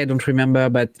the guy, I don't remember,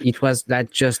 but it was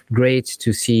just great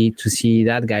to see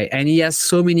that guy. And he has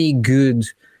so many good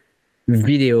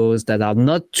videos that are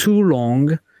not too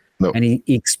long, and he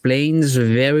explains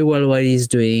very well what he's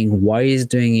doing, why he's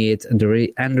doing it, and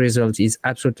the end result is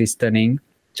absolutely stunning.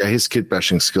 Yeah, his kid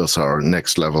bashing skills are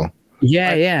next level.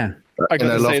 Yeah. And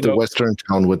I love the Western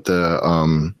town with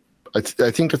the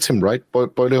I think that's him, right?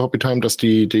 Boily Hobby Time does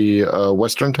the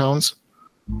Western towns.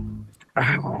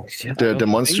 The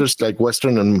monsters, like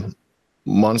Western and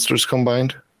monsters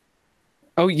combined.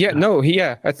 Oh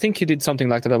yeah, I think he did something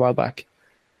like that a while back.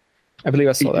 I believe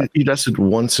I saw that. He does it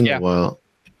once in a while.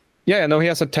 Yeah, no, he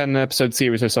has a 10-episode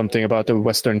series or something about the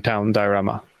Western town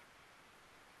diorama.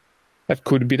 That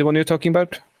could be the one you're talking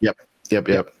about? Yep.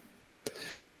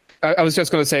 I was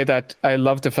just going to say that I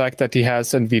love the fact that he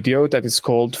has a video that is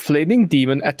called Flaming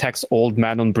Demon Attacks Old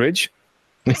Man on Bridge.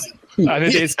 And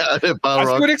it is, as you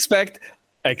would expect,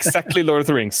 exactly Lord of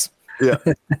the Rings. Yeah.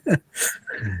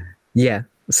 Yeah.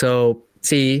 So,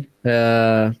 see,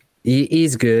 he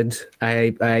is good.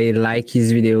 I like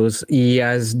his videos. He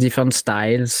has different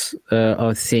styles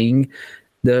of thing.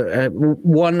 The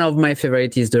one of my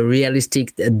favorites is the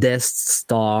realistic Death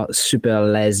Star super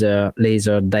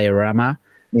laser diorama,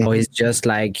 or it's just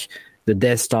like the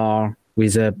Death Star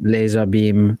with a laser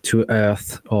beam to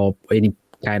Earth or any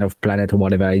kind of planet or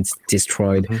whatever. It's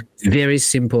destroyed. Very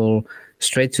simple,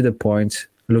 straight to the point.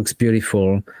 Looks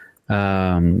beautiful.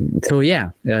 So yeah.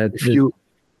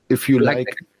 If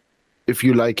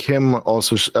you like him,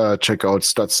 also check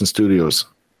out L.E.T.I.T.S.N.O.W.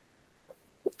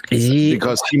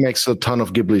 Because he makes a ton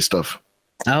of Ghibli stuff.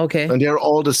 Okay. And they're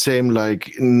all the same,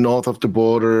 like north of the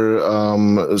border,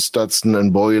 Stutson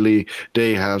and Boyle,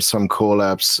 they have some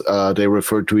collabs. They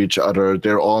refer to each other.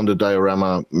 They're all in the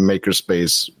diorama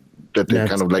makerspace that they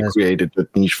kind of like created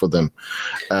that niche for them.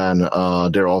 And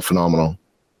they're all phenomenal.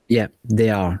 Yeah, they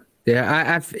are.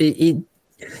 It's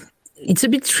a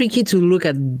bit tricky to look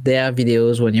at their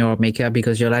videos when you're a maker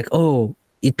because you're like, oh,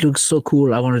 it looks so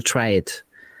cool. I want to try it.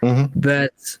 Mm-hmm.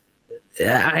 But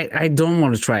I don't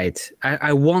want to try it.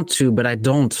 I want to, but I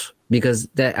don't, because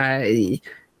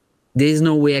there's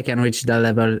no way I can reach that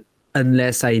level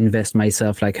unless I invest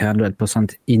myself like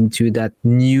 100% into that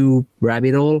new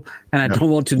rabbit hole. And I don't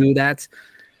want to do that.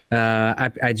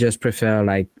 I just prefer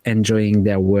like enjoying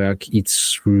their work.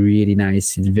 It's really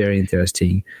nice. It's very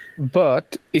interesting.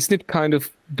 But isn't it kind of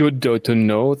good though to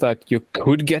know that you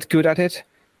could get good at it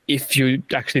if you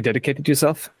actually dedicated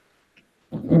yourself?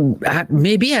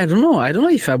 Maybe, I don't know. I don't know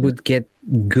if I would get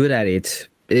good at it.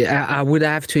 I would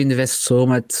have to invest so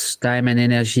much time and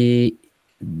energy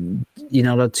in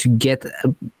order to get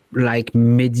like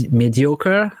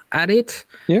mediocre at it.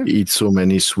 Yeah. Eat so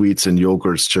many sweets and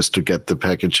yogurts just to get the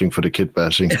packaging for the kit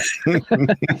bashing.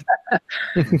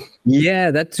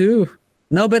 Yeah, that too.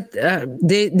 No, but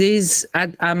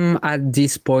I'm at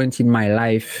this point in my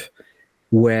life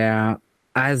where,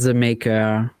 as a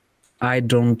maker, I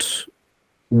don't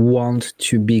want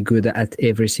to be good at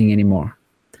everything anymore,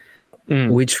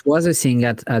 which was a thing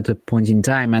at a point in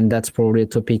time, and that's probably a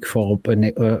topic for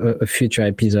a future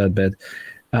episode. But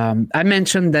I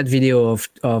mentioned that video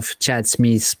of Chad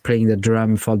Smith playing the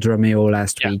drum for Drumeo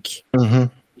last week. Mm-hmm.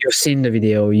 You've seen the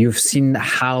video. You've seen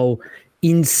how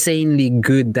insanely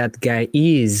good that guy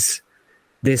is,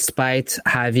 despite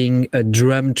having a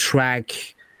drum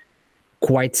track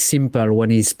quite simple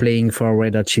when he's playing for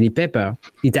Red Hot Chili Pepper.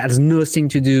 It has nothing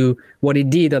to do, what he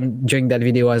did during that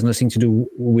video has nothing to do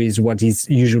with what he's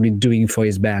usually doing for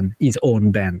his band, his own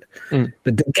band.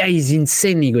 But the guy is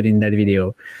insanely good in that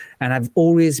video. And I've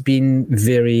always been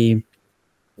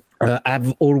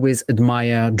I've always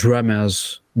admired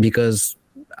drummers, because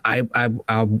I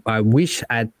wish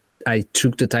I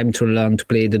took the time to learn to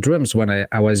play the drums when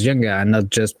I was younger, and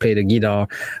not just play the guitar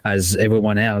as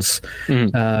everyone else who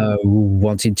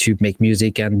wanted to make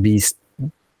music and be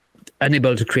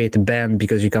unable to create a band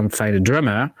because you can't find a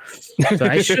drummer. So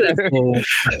I should have gone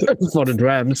for the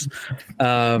drums.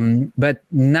 But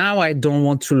now I don't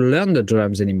want to learn the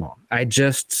drums anymore. I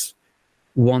just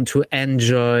want to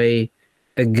enjoy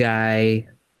a guy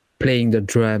playing the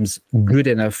drums good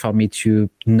enough for me to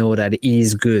know that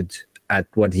he's good at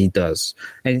what he does.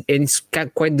 And it's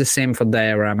quite the same for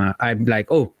diorama. I'm like,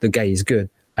 oh, the guy is good.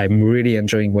 I'm really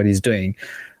enjoying what he's doing,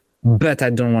 but I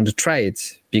don't want to try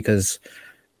it because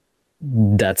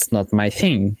that's not my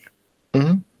thing.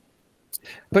 Mm-hmm.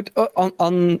 But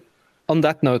on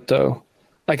that note, though,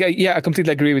 like, I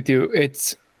completely agree with you.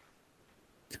 It's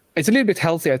a little bit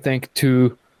healthy, I think,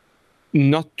 to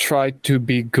not try to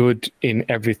be good in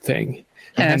everything.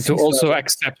 And to also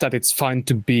accept that it's fine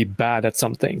to be bad at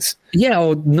some things. Yeah,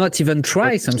 or not even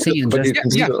try something. And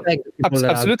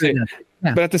Absolutely.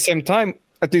 But at the same time,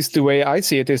 at least the way I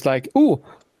see it is like, oh,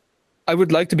 I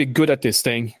would like to be good at this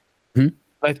thing.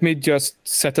 Let me just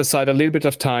set aside a little bit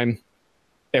of time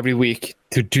every week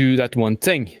to do that one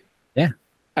thing. Yeah.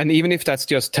 And even if that's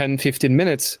just 10, 15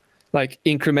 minutes, like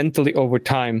incrementally over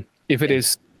time, if it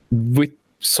is with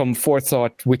some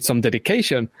forethought, with some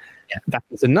dedication, that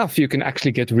is enough. You can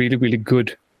actually get really, really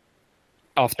good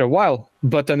after a while.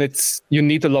 But then you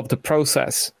need to love the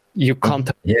process. You can't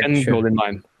have the end goal in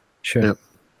mind. Sure. Yeah.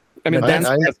 I mean, that's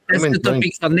the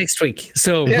topic for next week.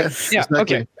 So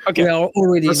exactly. Okay. We are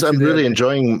already. I'm really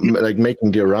enjoying like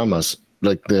making dioramas.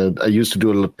 Like I used to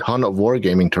do a ton of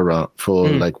wargaming for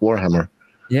like Warhammer.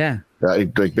 Yeah. I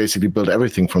like basically built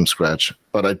everything from scratch,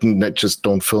 but I just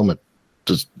don't film it.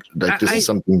 Just like this is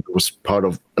something that was part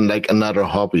of like another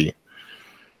hobby.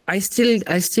 I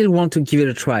still want to give it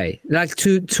a try, like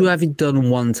to have it done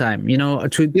one time,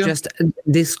 just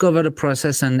discover the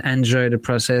process and enjoy the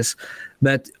process.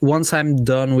 But once I'm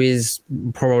done with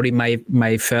probably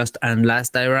my first and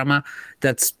last diorama,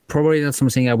 that's probably not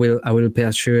something I will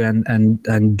pursue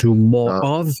and do more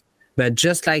of. But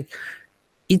just like,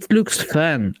 it looks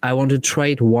fun, I want to try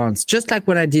it once. Just like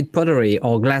when I did pottery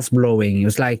or glass blowing, it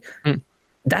was like,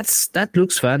 that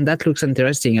looks fun. That looks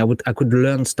interesting. I could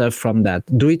learn stuff from that.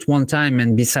 Do it one time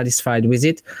and be satisfied with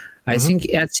it. I think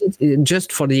that's it.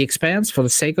 Just for the experience, for the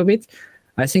sake of it,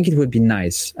 I think it would be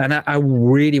nice. And I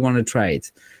really want to try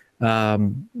it.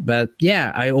 But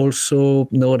yeah, I also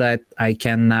know that I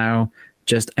can now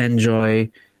just enjoy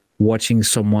watching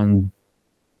someone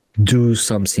do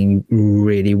something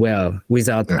really well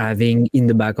without having in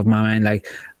the back of my mind, like,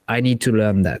 I need to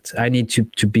learn that. I need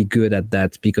to be good at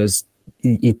that because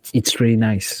it's really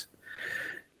nice.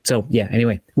 So yeah,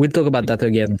 anyway, we'll talk about that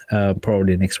again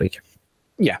probably next week.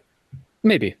 Yeah,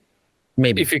 maybe.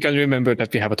 If you can remember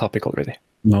that we have a topic already.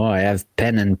 No, I have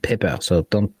pen and paper, so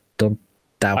don't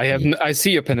doubt me. I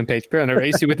see your pen and paper and I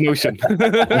raise you with Notion.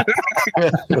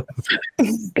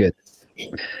 Good.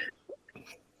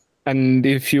 And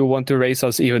if you want to raise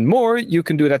us even more, you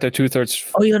can do that at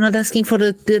 2/3. Oh, you're not asking for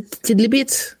the tiddly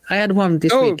bit? I had one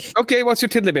this week. Okay. What's your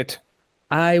tiddly bit?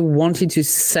 I wanted to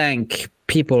thank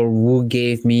people who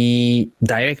gave me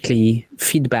directly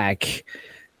feedback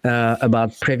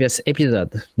about previous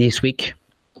episode this week.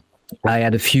 I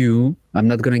had a few. I'm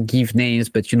not going to give names,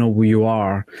 but you know who you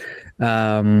are.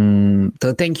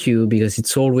 So thank you, because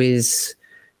it's always...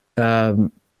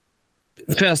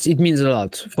 First, it means a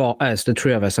lot for us, the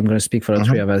three of us. I'm going to speak for the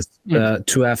three of us,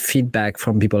 to have feedback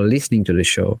from people listening to the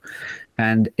show.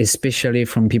 And especially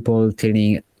from people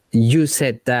telling, you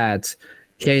said that,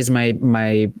 here is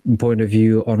my point of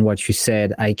view on what you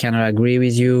said. I cannot agree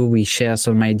with you. We share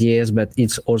some ideas, but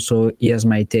it's also, here's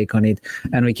my take on it.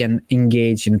 And we can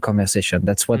engage in conversation.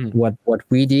 That's what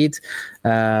we did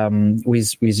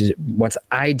with what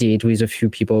I did with a few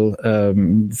people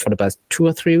for the past 2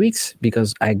 or 3 weeks,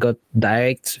 because I got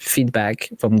direct feedback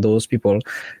from those people.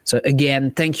 So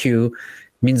again, thank you.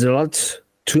 It means a lot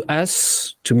to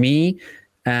us, to me.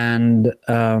 And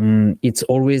it's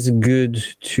always good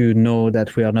to know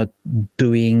that we are not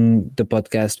doing the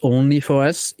podcast only for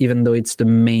us, even though it's the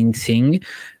main thing.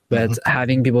 But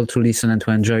having people to listen and to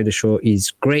enjoy the show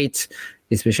is great,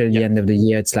 especially at the end of the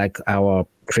year. It's like our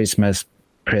Christmas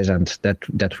present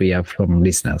that we have from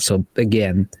listeners. So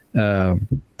again,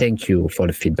 thank you for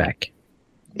the feedback.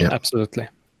 Yeah, absolutely.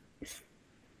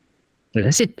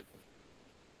 That's it.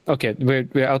 Okay,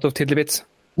 we're out of tiddly bits.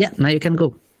 Yeah, now you can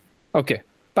go. Okay.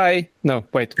 Bye. No,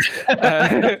 wait.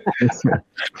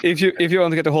 If you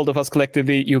want to get a hold of us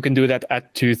collectively, you can do that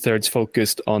at 2/3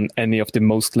 Focused on any of the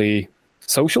mostly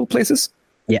social places.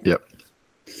 Yeah. Yep.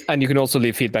 And you can also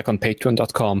leave feedback on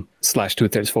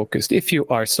patreon.com/2/3 Focused if you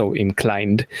are so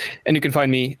inclined. And you can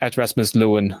find me at Rasmus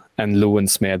Lewin and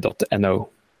lewensmed.no.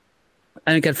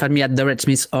 And you can find me at The Red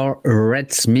Smith or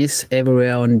Red Smith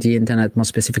everywhere on the internet, more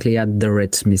specifically at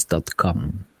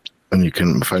theredsmith.com. And you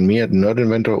can find me at Nerd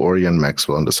Inventor or Ian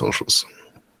Maxwell on the socials.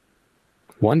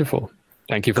 Wonderful.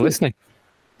 Thank you for listening.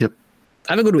 Yep.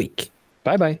 Have a good week.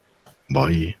 Bye-bye.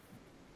 Bye.